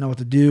referee didn't know what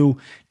to do.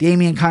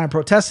 Damian kind of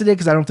protested it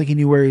because I don't think he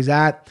knew where he's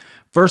at.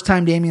 First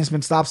time Damian's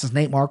been stopped since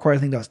Nate Marquardt. I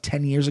think that was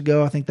 10 years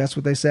ago. I think that's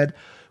what they said.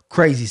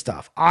 Crazy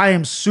stuff. I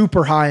am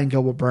super high in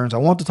Gilbert Burns. I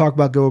want to talk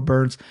about Gilbert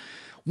Burns.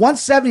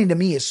 170 to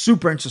me is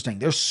super interesting.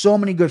 There's so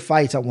many good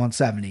fights at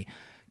 170.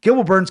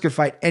 Gilbert Burns could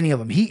fight any of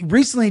them. He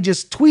recently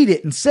just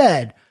tweeted and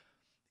said,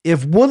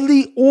 if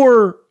Woodley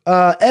or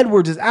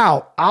Edwards is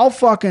out, I'll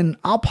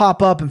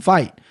pop up and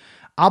fight.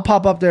 I'll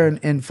pop up there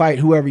and fight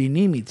whoever you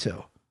need me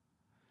to.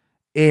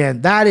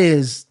 And that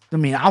is,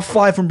 I'll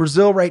fly from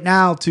Brazil right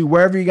now to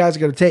wherever you guys are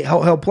going to take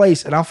Hell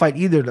Place, and I'll fight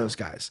either of those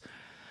guys.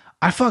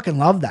 I fucking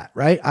love that,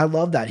 right? I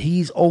love that.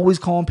 He's always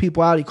calling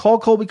people out. He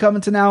called Colby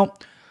Covington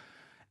out.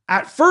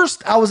 At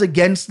first, I was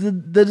against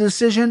the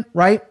decision,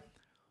 right?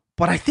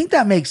 But I think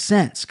that makes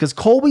sense because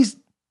Colby's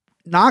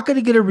not going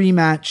to get a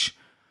rematch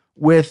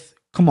with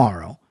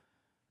Kamaru.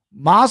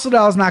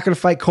 Masvidal is not going to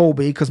fight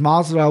Colby because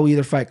Masvidal will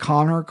either fight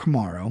Conor or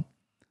Kamaru.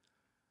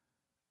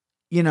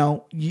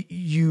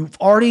 You've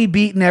already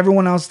beaten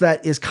everyone else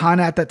that is kind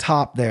of at the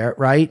top there,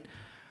 right?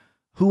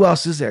 Who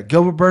else is there?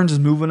 Gilbert Burns is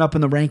moving up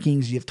in the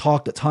rankings. You've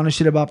talked a ton of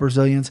shit about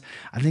Brazilians.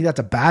 I think that's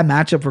a bad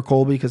matchup for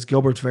Colby because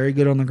Gilbert's very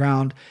good on the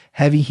ground,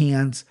 heavy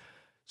hands.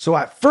 So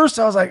at first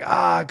I was like,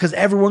 because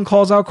everyone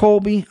calls out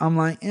Colby. I'm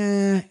like,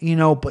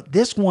 but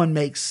this one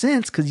makes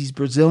sense because he's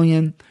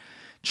Brazilian,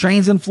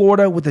 trains in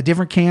Florida with a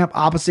different camp,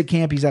 opposite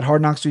camp. He's at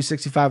Hard Knocks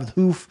 365 with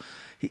Hoof.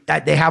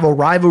 They have a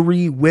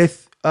rivalry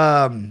with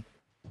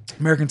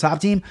American Top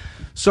Team.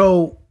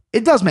 So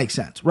it does make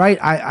sense, right?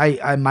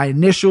 I my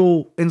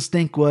initial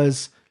instinct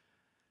was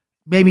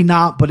maybe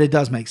not, but it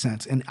does make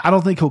sense. And I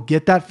don't think he'll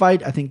get that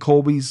fight. I think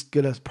Colby's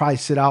going to probably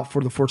sit out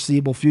for the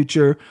foreseeable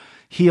future,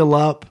 heal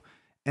up,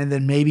 and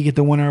then maybe get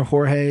the winner of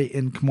Jorge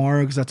and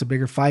Kamaru because that's a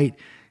bigger fight.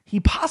 He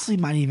possibly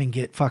might even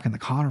get fucking the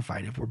Conor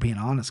fight if we're being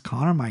honest.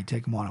 Conor might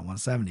take him on at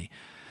 170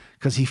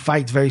 because he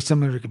fights very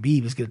similar to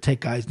Khabib. He's going to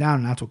take guys down,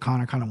 and that's what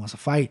Conor kind of wants to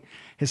fight.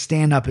 His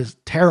stand-up is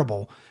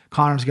terrible.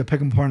 Conor's going to pick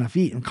him apart on the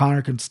feet, and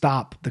Conor can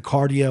stop the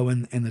cardio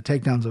and the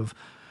takedowns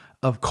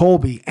of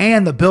Colby.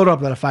 And the build-up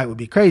of that fight would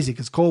be crazy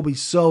because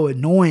Colby's so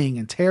annoying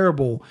and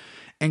terrible,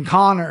 and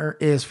Conor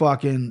is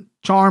fucking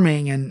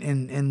charming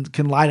and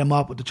can light him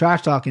up with the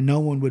trash talk, and no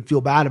one would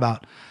feel bad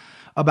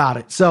about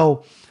it.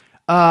 So,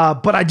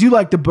 but I do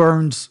like the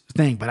Burns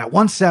thing. But at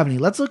 170,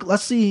 let's look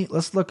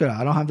it up.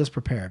 I don't have this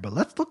prepared, but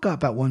let's look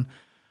up at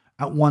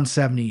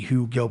 170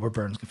 who Gilbert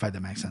Burns can fight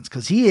that makes sense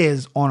because he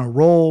is on a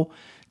roll.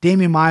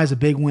 Damian Maia is a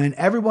big win.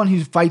 Everyone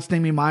who fights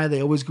Damian Maia,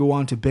 they always go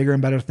on to bigger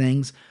and better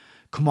things.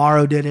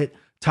 Kamaru did it.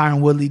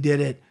 Tyron Woodley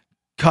did it.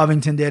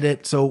 Covington did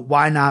it. So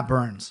why not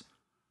Burns?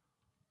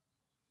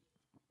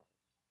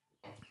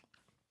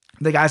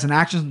 The guy's an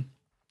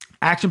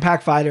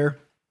action-packed fighter.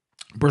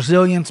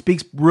 Brazilian,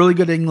 speaks really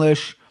good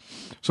English.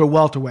 So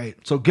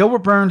welterweight. So Gilbert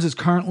Burns is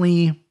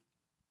currently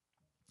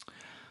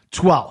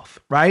 12th,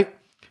 right?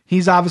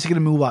 He's obviously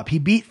going to move up. He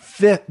beat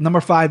number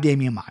 5,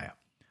 Damian Maia.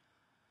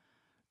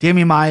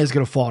 Damian Maia is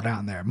going to fall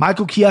down there.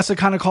 Michael Chiesa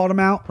kind of called him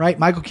out, right?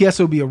 Michael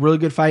Chiesa would be a really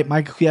good fight.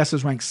 Michael Chiesa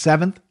is ranked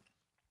 7th.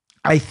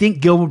 I think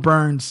Gilbert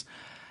Burns,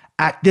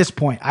 at this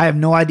point, I have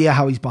no idea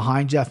how he's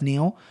behind Jeff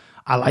Neal.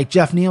 I like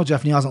Jeff Neal.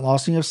 Jeff Neal hasn't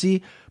lost in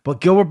UFC,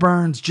 but Gilbert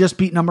Burns just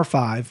beat number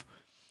 5.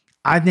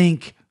 I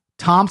think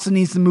Thompson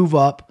needs to move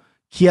up.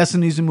 Chiesa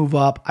needs to move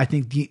up. I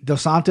think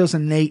Dos Santos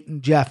and Nate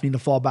and Jeff need to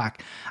fall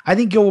back. I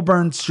think Gilbert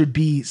Burns should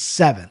be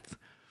 7th.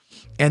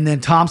 And then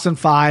Thompson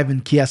 5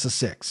 and Chiesa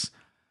 6.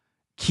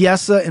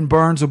 Chiesa and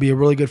Burns will be a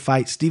really good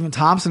fight. Stephen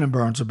Thompson and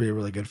Burns will be a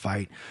really good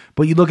fight.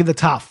 But you look at the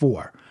top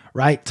 4,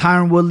 right?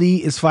 Tyron Woodley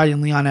is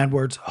fighting Leon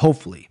Edwards,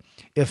 hopefully.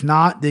 If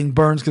not, then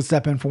Burns could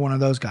step in for one of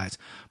those guys.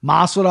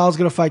 Masvidal is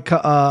going to fight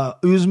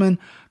Usman.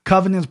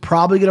 Covington's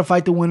probably going to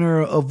fight the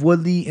winner of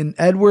Woodley and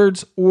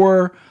Edwards,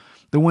 or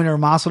the winner of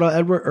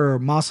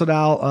Masvidal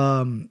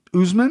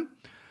Usman.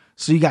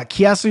 So you got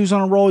Chiesa, who's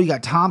on a roll. You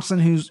got Thompson,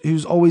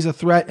 who's always a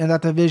threat in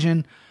that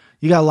division.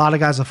 You got a lot of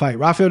guys to fight.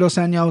 Rafael Dos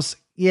Anjos,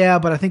 yeah,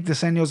 but I think Dos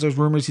Anjos, there's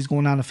rumors he's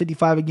going down to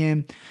 55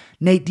 again.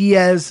 Nate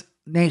Diaz,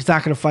 Nate's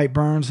not going to fight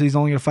Burns, so he's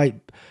only going to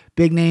fight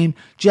big name.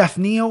 Jeff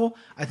Neal,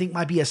 I think,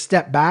 might be a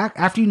step back.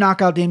 After you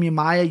knock out Damian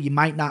Maia, you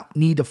might not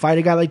need to fight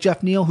a guy like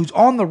Jeff Neal, who's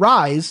on the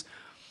rise.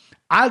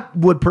 I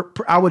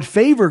would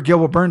favor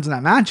Gilbert Burns in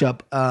that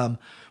matchup,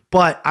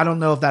 but I don't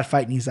know if that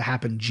fight needs to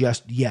happen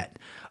just yet.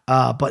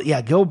 But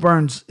yeah, Gilbert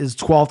Burns is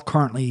 12th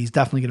currently. He's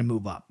definitely going to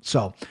move up.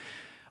 So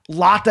a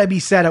lot to be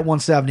said at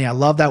 170. I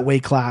love that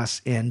weight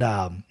class, and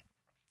I'm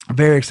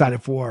very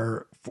excited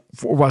for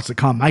what's to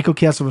come. Michael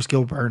Chiesa versus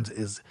Gilbert Burns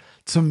is,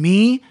 to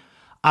me,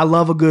 I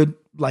love a good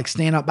like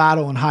stand-up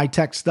battle and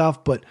high-tech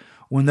stuff, but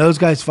when those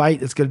guys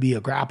fight, it's going to be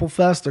a grapple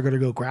fest. They're going to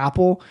go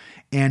grapple.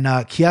 And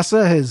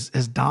Chiesa has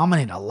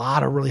dominated a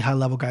lot of really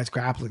high-level guys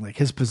grappling. Like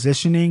his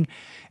positioning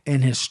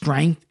and his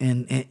strength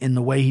and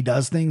the way he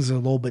does things is a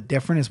little bit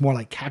different. It's more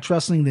like catch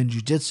wrestling than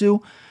jiu-jitsu.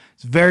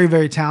 It's very,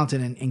 very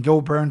talented. And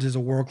Gilbert Burns is a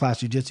world-class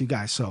jiu-jitsu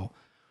guy. So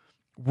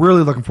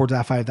really looking forward to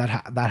that fight if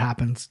that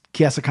happens.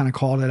 Chiesa kind of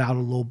called it out a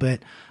little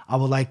bit. I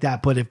would like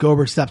that. But if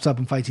Gilbert steps up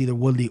and fights either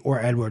Woodley or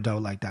Edwards, I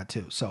would like that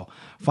too. So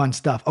fun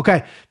stuff.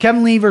 Okay,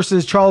 Kevin Lee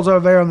versus Charles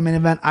Oliveira in the main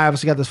event. I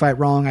obviously got this fight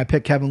wrong. I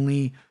picked Kevin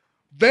Lee.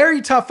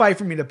 Very tough fight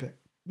for me to pick.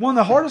 One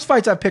of the hardest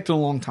fights I've picked in a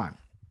long time.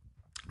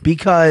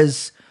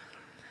 Because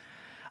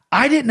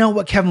I didn't know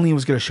what Kevin Lee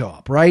was going to show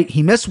up, right?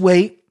 He missed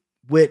weight,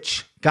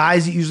 which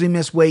guys that usually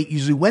miss weight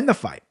usually win the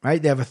fight,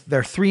 right? They're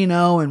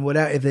 3-0 and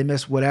whatever, if they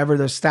miss whatever,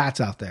 there's stats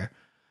out there.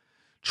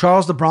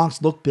 Charles the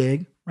Bronx looked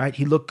big, right?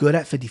 He looked good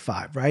at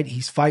 55, right?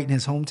 He's fighting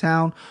his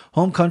hometown,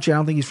 home country. I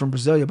don't think he's from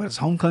Brasilia, but it's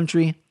home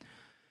country.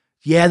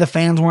 Yeah, the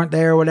fans weren't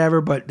there or whatever,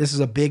 but this is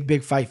a big,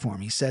 big fight for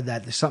him. He said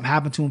that if something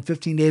happened to him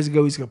 15 days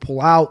ago, he's going to pull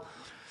out.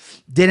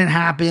 Didn't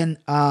happen.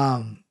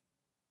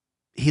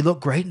 He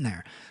looked great in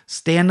there.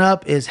 Stand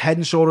up is head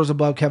and shoulders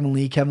above Kevin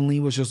Lee. Kevin Lee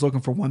was just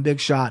looking for one big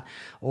shot.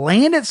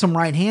 Landed some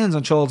right hands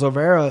on Charles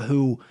Oliveira,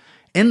 who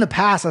in the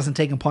past hasn't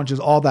taken punches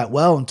all that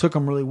well and took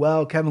them really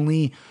well. Kevin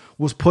Lee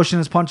was pushing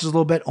his punches a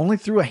little bit, only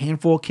threw a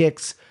handful of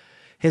kicks.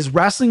 His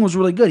wrestling was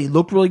really good. He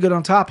looked really good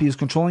on top. He was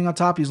controlling on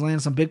top. He was landing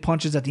some big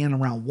punches at the end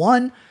of round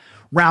 1.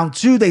 Round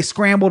 2, they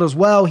scrambled as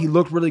well. He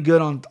looked really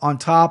good on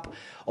top.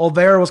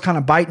 Oliveira was kind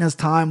of biting his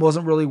time,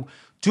 wasn't really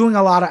doing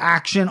a lot of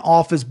action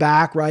off his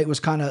back, right? It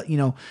was kind of,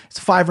 it's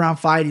a 5-round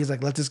fight. He's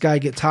like, let this guy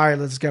get tired.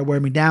 Let this guy wear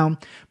me down.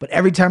 But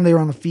every time they were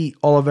on the feet,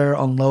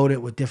 Oliveira unloaded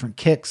with different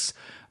kicks,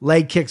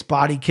 leg kicks,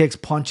 body kicks,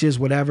 punches,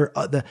 whatever.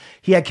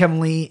 He had Kevin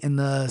Lee in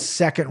the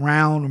second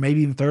round or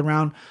maybe even third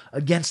round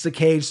against the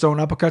cage, throwing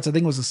uppercuts. I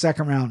think it was the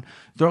second round.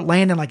 They're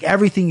landing like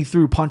everything he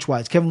threw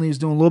punch-wise. Kevin Lee was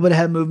doing a little bit of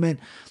head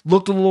movement,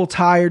 looked a little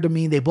tired to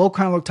me. They both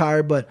kind of looked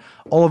tired, but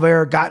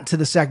Oliveira got into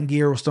the second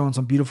gear, was throwing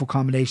some beautiful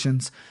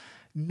combinations.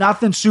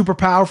 Nothing super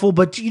powerful,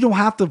 but you don't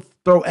have to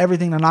throw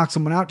everything to knock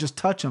someone out. Just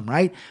touch them,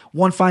 right?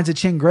 One finds a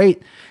chin,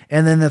 great.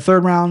 And then the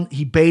third round,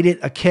 he baited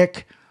a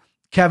kick.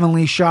 Kevin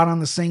Lee shot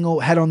on the single,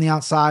 head on the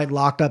outside,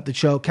 locked up the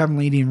choke. Kevin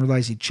Lee didn't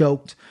realize he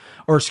choked.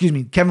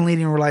 Kevin Lee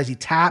didn't realize he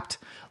tapped.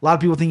 A lot of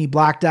people think he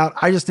blacked out.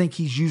 I just think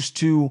he's used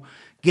to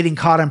getting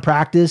caught in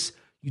practice.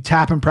 You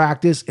tap in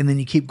practice, and then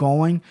you keep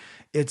going.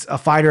 It's a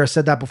fighter, I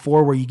said that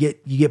before, where you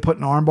get put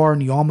in an armbar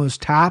and you almost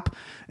tap,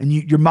 and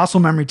your muscle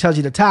memory tells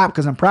you to tap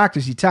because in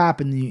practice you tap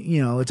and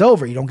it's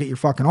over. You don't get your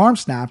fucking arm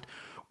snapped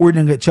or you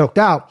don't get choked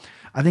out.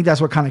 I think that's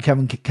what kind of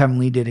Kevin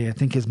Lee did here. I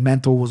think his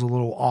mental was a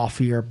little off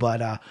here,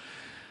 but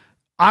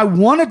I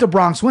wanted the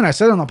Bronx win. I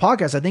said it on the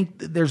podcast. I think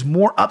there's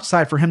more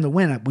upside for him to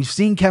win. We've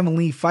seen Kevin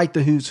Lee fight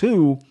the who's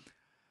who.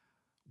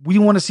 We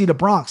want to see the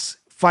Bronx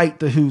fight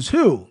the who's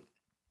who.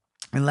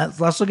 And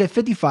let's look at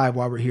 55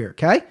 while we're here.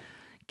 Okay.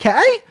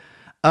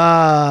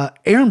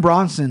 Aaron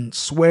Bronson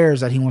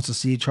swears that he wants to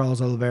see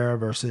Charles Oliveira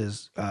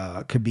versus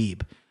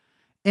Khabib.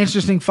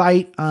 Interesting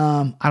fight.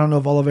 I don't know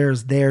if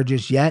Oliveira's there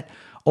just yet.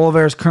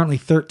 Oliveira's currently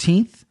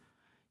 13th.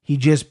 He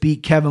just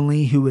beat Kevin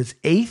Lee, who is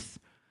 8th.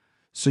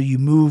 So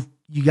you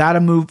got to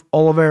move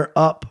Oliveira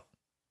up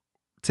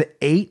to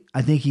 8.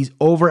 I think he's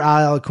over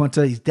Al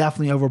Quinta. He's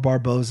definitely over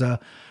Barboza.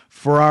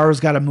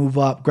 Ferrara's got to move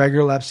up.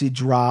 Gregor Lepsy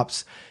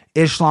drops.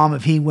 Islam,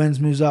 if he wins,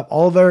 moves up.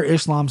 Oliveira,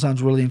 Islam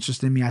sounds really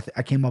interesting to me.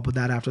 I came up with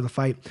that after the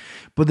fight.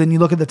 But then you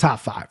look at the top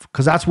 5,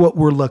 because that's what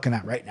we're looking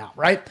at right now,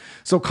 right?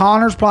 So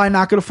Connor's probably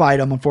not going to fight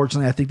him,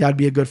 unfortunately. I think that'd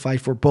be a good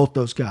fight for both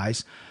those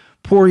guys.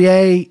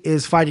 Poirier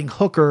is fighting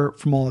Hooker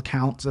from all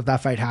accounts. If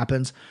that fight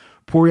happens,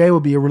 Poirier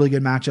would be a really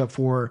good matchup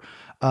for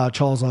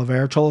Charles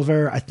Oliveira. Charles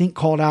Oliveira, I think,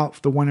 called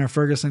out the winner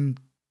Ferguson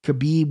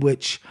Khabib,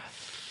 which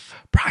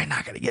probably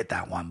not going to get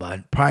that one,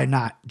 bud. Probably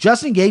not.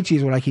 Justin Gaethje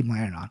is what I keep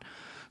landing on.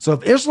 So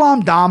if Islam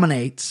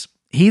dominates,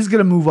 he's going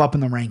to move up in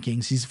the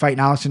rankings. He's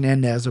fighting Alex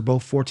Hernandez. They're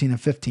both 14 and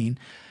 15.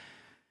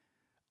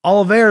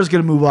 Oliveira is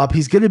going to move up.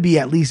 He's going to be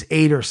at least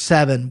 8 or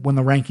 7 when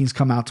the rankings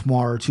come out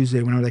tomorrow or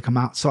Tuesday, whenever they come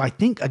out. So I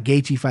think a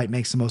Gaethje fight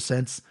makes the most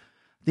sense.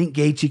 I think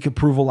Gaethje could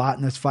prove a lot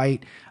in this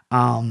fight.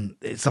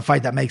 It's a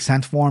fight that makes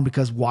sense for him,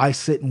 because why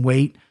sit and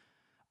wait?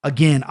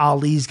 Again,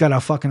 Ali's got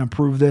to fucking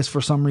approve this for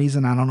some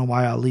reason. I don't know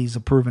why Ali's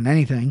approving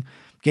anything.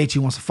 Gaethje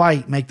wants to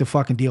fight, make the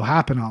fucking deal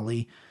happen,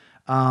 Ali.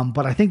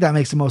 But I think that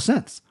makes the most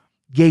sense.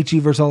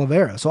 Gaethje versus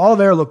Oliveira. So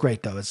Oliveira looked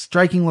great, though. His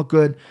striking looked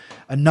good.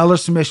 Another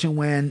submission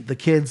win. The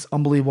kid's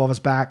unbelievable off his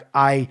back.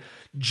 I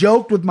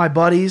joked with my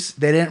buddies.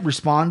 They didn't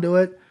respond to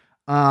it.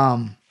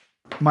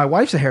 My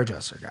wife's a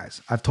hairdresser,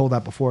 guys. I've told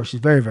that before.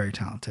 She's very, very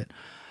talented.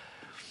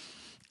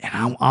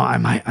 And I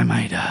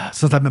might,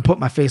 since I've been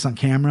putting my face on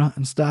camera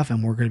and stuff,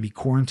 and we're going to be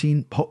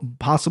quarantined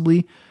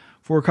possibly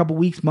for a couple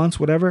weeks, months,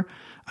 whatever,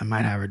 I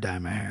might have her dye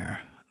my hair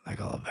like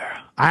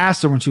Oliveira. I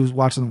asked her when she was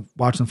watching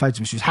the fights,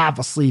 when she was half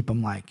asleep.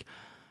 I'm like,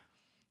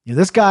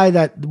 this guy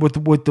that with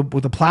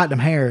the platinum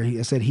hair,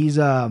 I said he's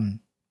got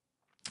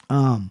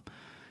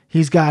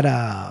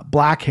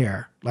black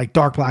hair, like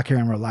dark black hair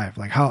in real life.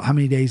 Like how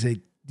many days do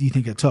you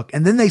think it took?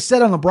 And then they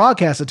said on the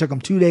broadcast it took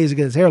him 2 days to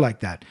get his hair like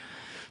that.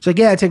 She's like,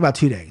 yeah, it took about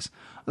 2 days.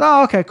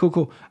 Oh, okay,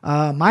 cool.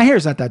 My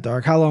hair's not that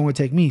dark. How long would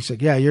it take me? She's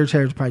like, yeah, your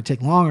hair would probably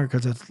take longer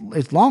because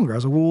it's longer. I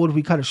was like, well, what if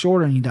we cut it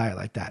shorter and you dye it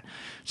like that?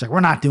 She's like, we're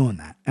not doing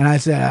that. And I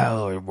said,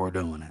 oh, we're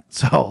doing it.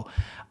 So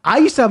I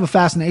used to have a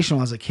fascination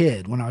when I was a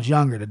kid, when I was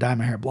younger, to dye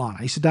my hair blonde.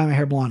 I used to dye my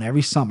hair blonde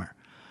every summer.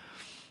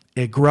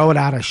 Grow it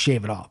out, I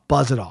shave it off,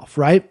 buzz it off,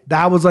 right?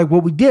 That was like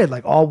what we did.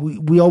 Like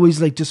we always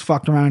like just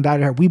fucked around and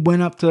dyed our hair. We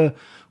went up to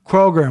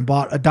Kroger and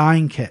bought a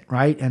dyeing kit,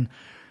 right? And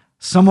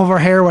some of our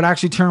hair would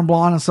actually turn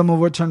blonde and some of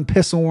it would turn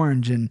piss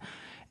orange. And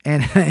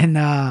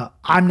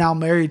I'm now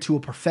married to a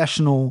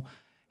professional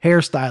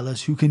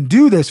hairstylist who can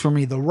do this for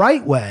me the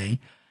right way.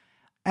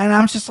 And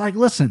I'm just like,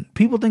 listen,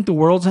 people think the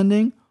world's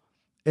ending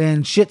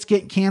and shit's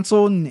getting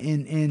canceled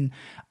and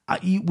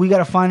we got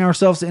to find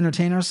ourselves to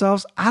entertain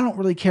ourselves. I don't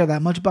really care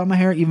that much about my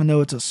hair, even though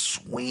it's a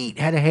sweet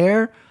head of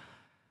hair.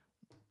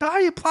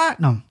 Dye it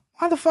platinum.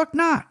 Why the fuck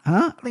not?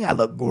 Huh? I think I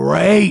look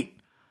great.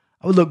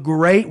 I would look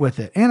great with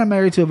it. And I'm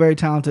married to a very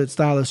talented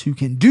stylist who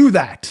can do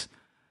that.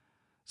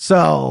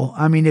 So,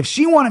 I mean, if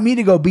she wanted me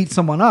to go beat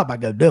someone up,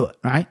 I'd go do it,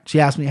 right? She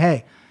asked me,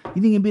 hey,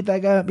 you think you can beat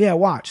that guy up? Yeah,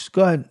 watch.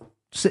 Go ahead.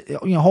 Sit,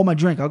 hold my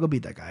drink. I'll go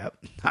beat that guy up.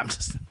 I'm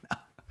just...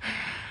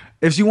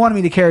 If she wanted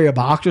me to carry a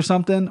box or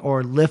something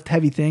or lift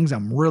heavy things,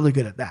 I'm really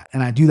good at that.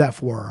 And I do that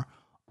for her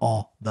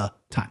all the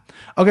time.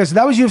 Okay, so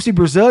that was UFC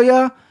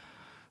Brasilia.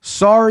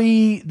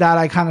 Sorry that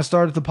I kind of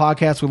started the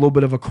podcast with a little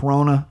bit of a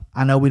corona.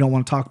 I know we don't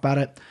want to talk about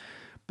it.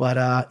 But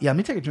yeah, let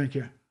me take a drink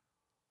here.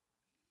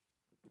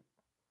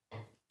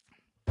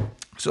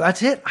 So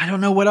that's it. I don't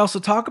know what else to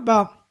talk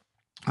about.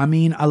 I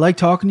mean, I like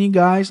talking to you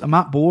guys. I'm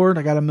not bored.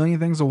 I got a million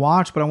things to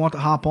watch, but I want to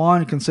hop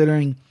on,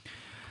 considering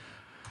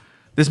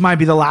this might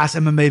be the last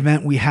MMA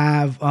event we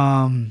have.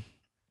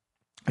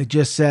 It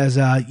just says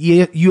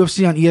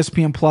UFC on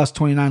ESPN Plus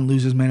 29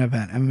 loses main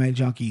event. MMA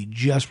Junkie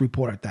just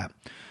reported that.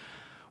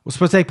 Was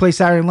supposed to take place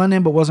Saturday in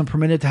London, but wasn't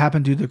permitted to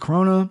happen due to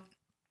corona.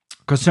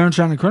 Concerns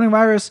surrounding the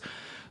coronavirus.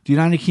 The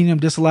United Kingdom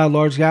disallowed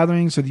large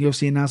gatherings, so the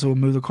UFC announced it will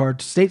move the card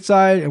to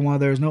stateside. And while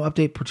there is no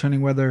update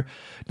pertaining whether or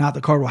not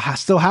the card will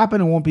still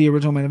happen, it won't be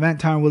original main event.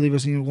 Tyron Woodley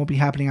versus won't be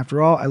happening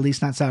after all, at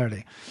least not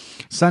Saturday.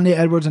 Sunday,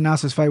 Edwards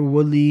announced his fight with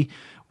Woodley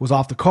was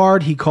off the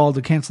card. He called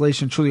the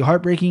cancellation truly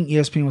heartbreaking.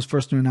 ESPN was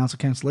first to announce a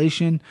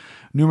cancellation.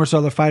 Numerous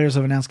other fighters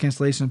have announced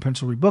cancellation and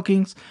potential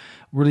rebookings.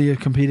 Really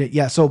competed.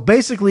 Yeah, so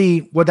basically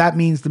what that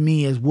means to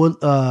me is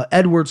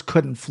Edwards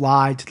couldn't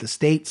fly to the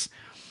States.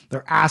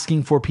 They're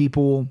asking for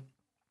people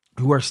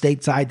who are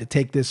stateside to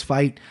take this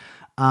fight.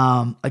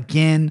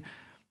 Again,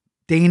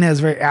 Dana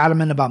is very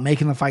adamant about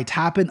making the fights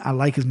happen. I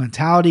like his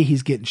mentality.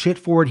 He's getting shit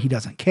for it. He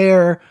doesn't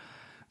care.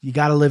 You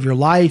got to live your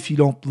life. You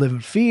don't live in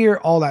fear,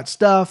 all that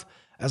stuff.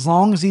 As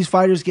long as these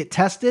fighters get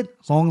tested,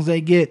 as long as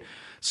they get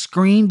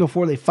screened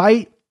before they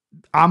fight,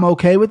 I'm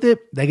okay with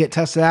it. They get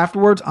tested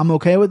afterwards, I'm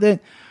okay with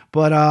it.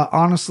 But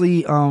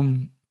honestly,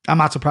 I'm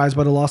not surprised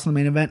by the loss in the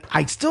main event.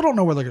 I still don't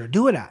know where they're going to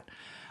do it at.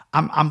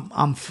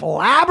 I'm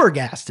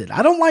flabbergasted.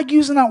 I don't like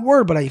using that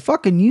word, but I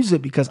fucking use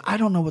it because I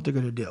don't know what they're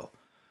going to do.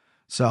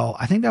 So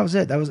I think that was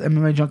it. That was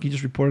MMA Junkie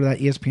just reported that.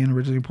 ESPN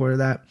originally reported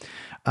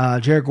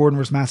that. Jared Gordon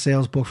versus Matt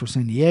Sales booked for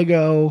San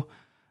Diego.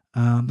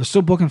 They're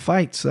still booking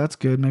fights, so that's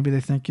good. Maybe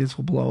they think this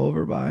will blow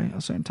over by a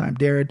certain time.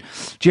 Jared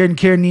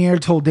Cannonier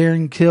told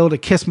Darren Till to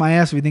kiss my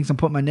ass if he thinks I'm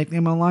putting my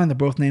nickname online. They're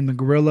both named the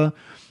Gorilla.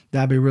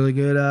 That'd be really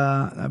good.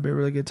 That'd be a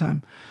really good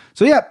time.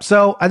 So yeah,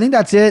 so I think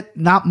that's it.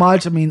 Not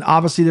much. I mean,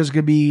 obviously there's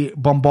going to be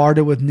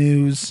bombarded with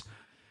news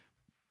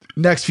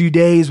next few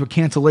days with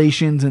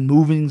cancellations and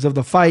movings of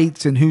the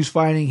fights and who's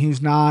fighting,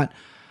 who's not.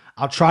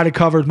 I'll try to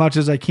cover as much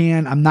as I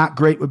can. I'm not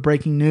great with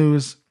breaking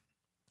news.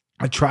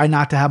 I try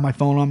not to have my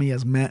phone on me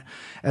as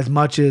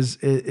much as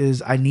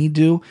I need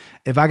to.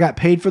 If I got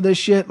paid for this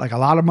shit, like a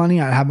lot of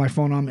money, I'd have my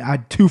phone on me. I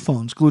had 2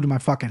 phones glued to my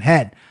fucking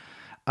head.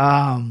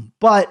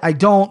 But I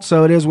don't,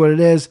 so it is what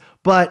it is.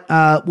 But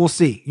we'll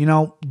see. You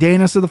know,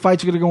 Dana said the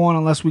fights are going to go on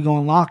unless we go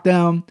on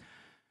lockdown.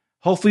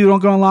 Hopefully you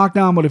don't go on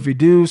lockdown, but if you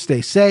do,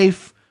 stay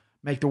safe.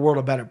 Make the world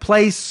a better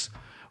place.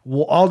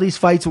 All these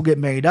fights will get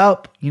made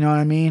up. You know what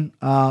I mean?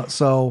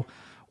 So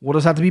we'll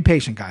just have to be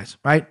patient, guys,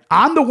 right?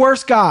 I'm the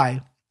worst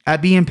guy at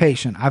being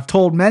patient. I've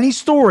told many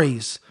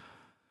stories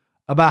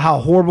about how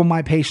horrible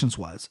my patience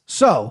was.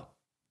 So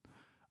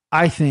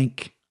I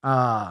think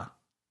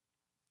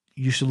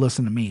you should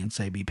listen to me and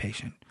say be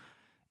patient.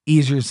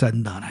 Easier said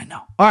than done, I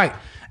know. All right.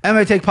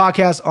 MMA Take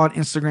Podcast on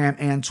Instagram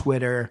and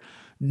Twitter.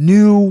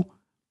 New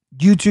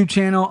YouTube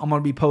channel. I'm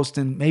going to be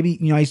posting maybe,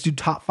 I used to do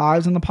top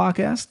 5s in the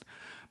podcast.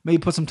 Maybe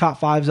put some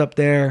top 5s up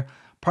there.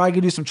 Probably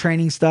gonna do some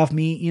training stuff.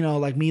 Me,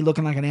 like me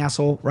looking like an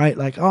asshole, right?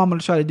 Like, I'm going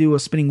to try to do a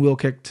spinning wheel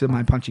kick to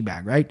my punching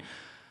bag, right?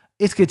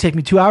 It's going to take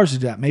me 2 hours to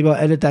do that. Maybe I'll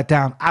edit that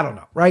down. I don't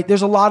know, right?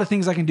 There's a lot of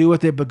things I can do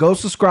with it, but go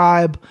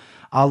subscribe.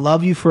 I'll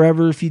love you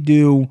forever if you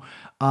do.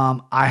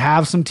 I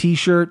have some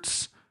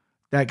t-shirts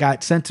that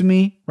got sent to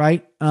me,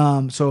 right?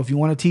 So if you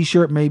want a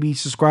t-shirt, maybe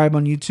subscribe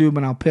on YouTube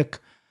and I'll pick.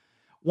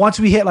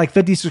 Once we hit like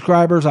 50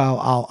 subscribers,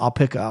 I'll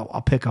pick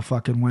a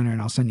fucking winner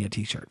and I'll send you a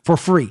t-shirt for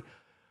free.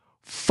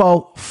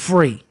 For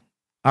free.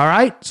 All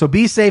right. So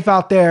be safe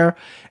out there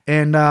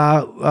and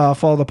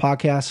follow the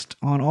podcast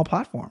on all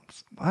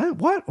platforms.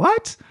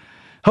 What?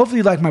 Hopefully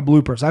you like my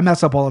bloopers. I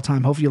mess up all the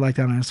time. Hopefully you like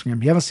that on Instagram.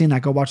 If you haven't seen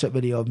that, go watch that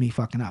video of me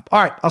fucking up.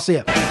 All right. I'll see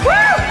you. Woo!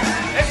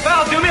 Hey,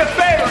 pal, do me a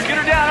favor. Get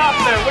her down off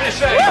there. What do you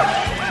say?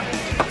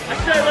 I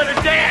say let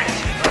her dance.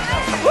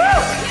 Woo!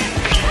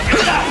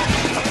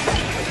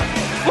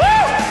 Woo!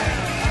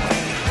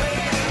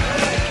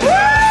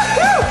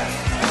 Woo!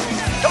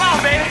 Come on,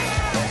 baby.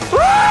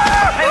 Woo!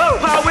 Hey, look,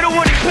 pal, we don't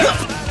want you.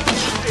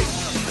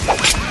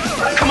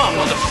 Come on,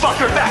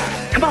 motherfucker,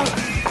 back. Come on. Come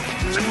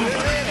on,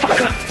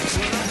 motherfucker.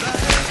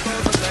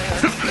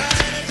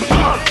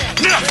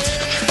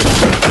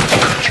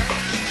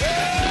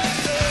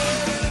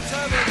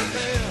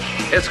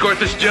 Escort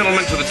this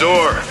gentleman to the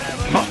door.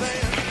 Come on.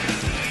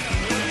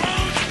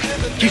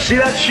 Do you see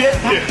that shit?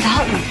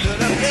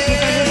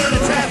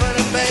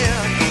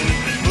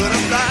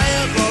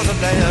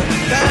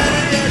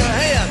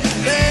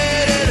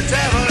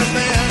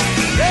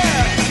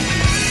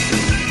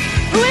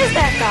 Who is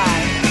that guy?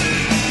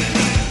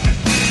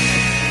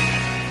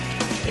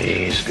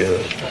 He's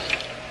good.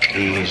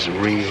 He's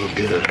real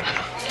good.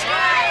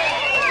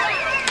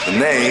 The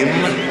name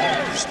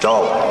is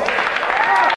Dalton.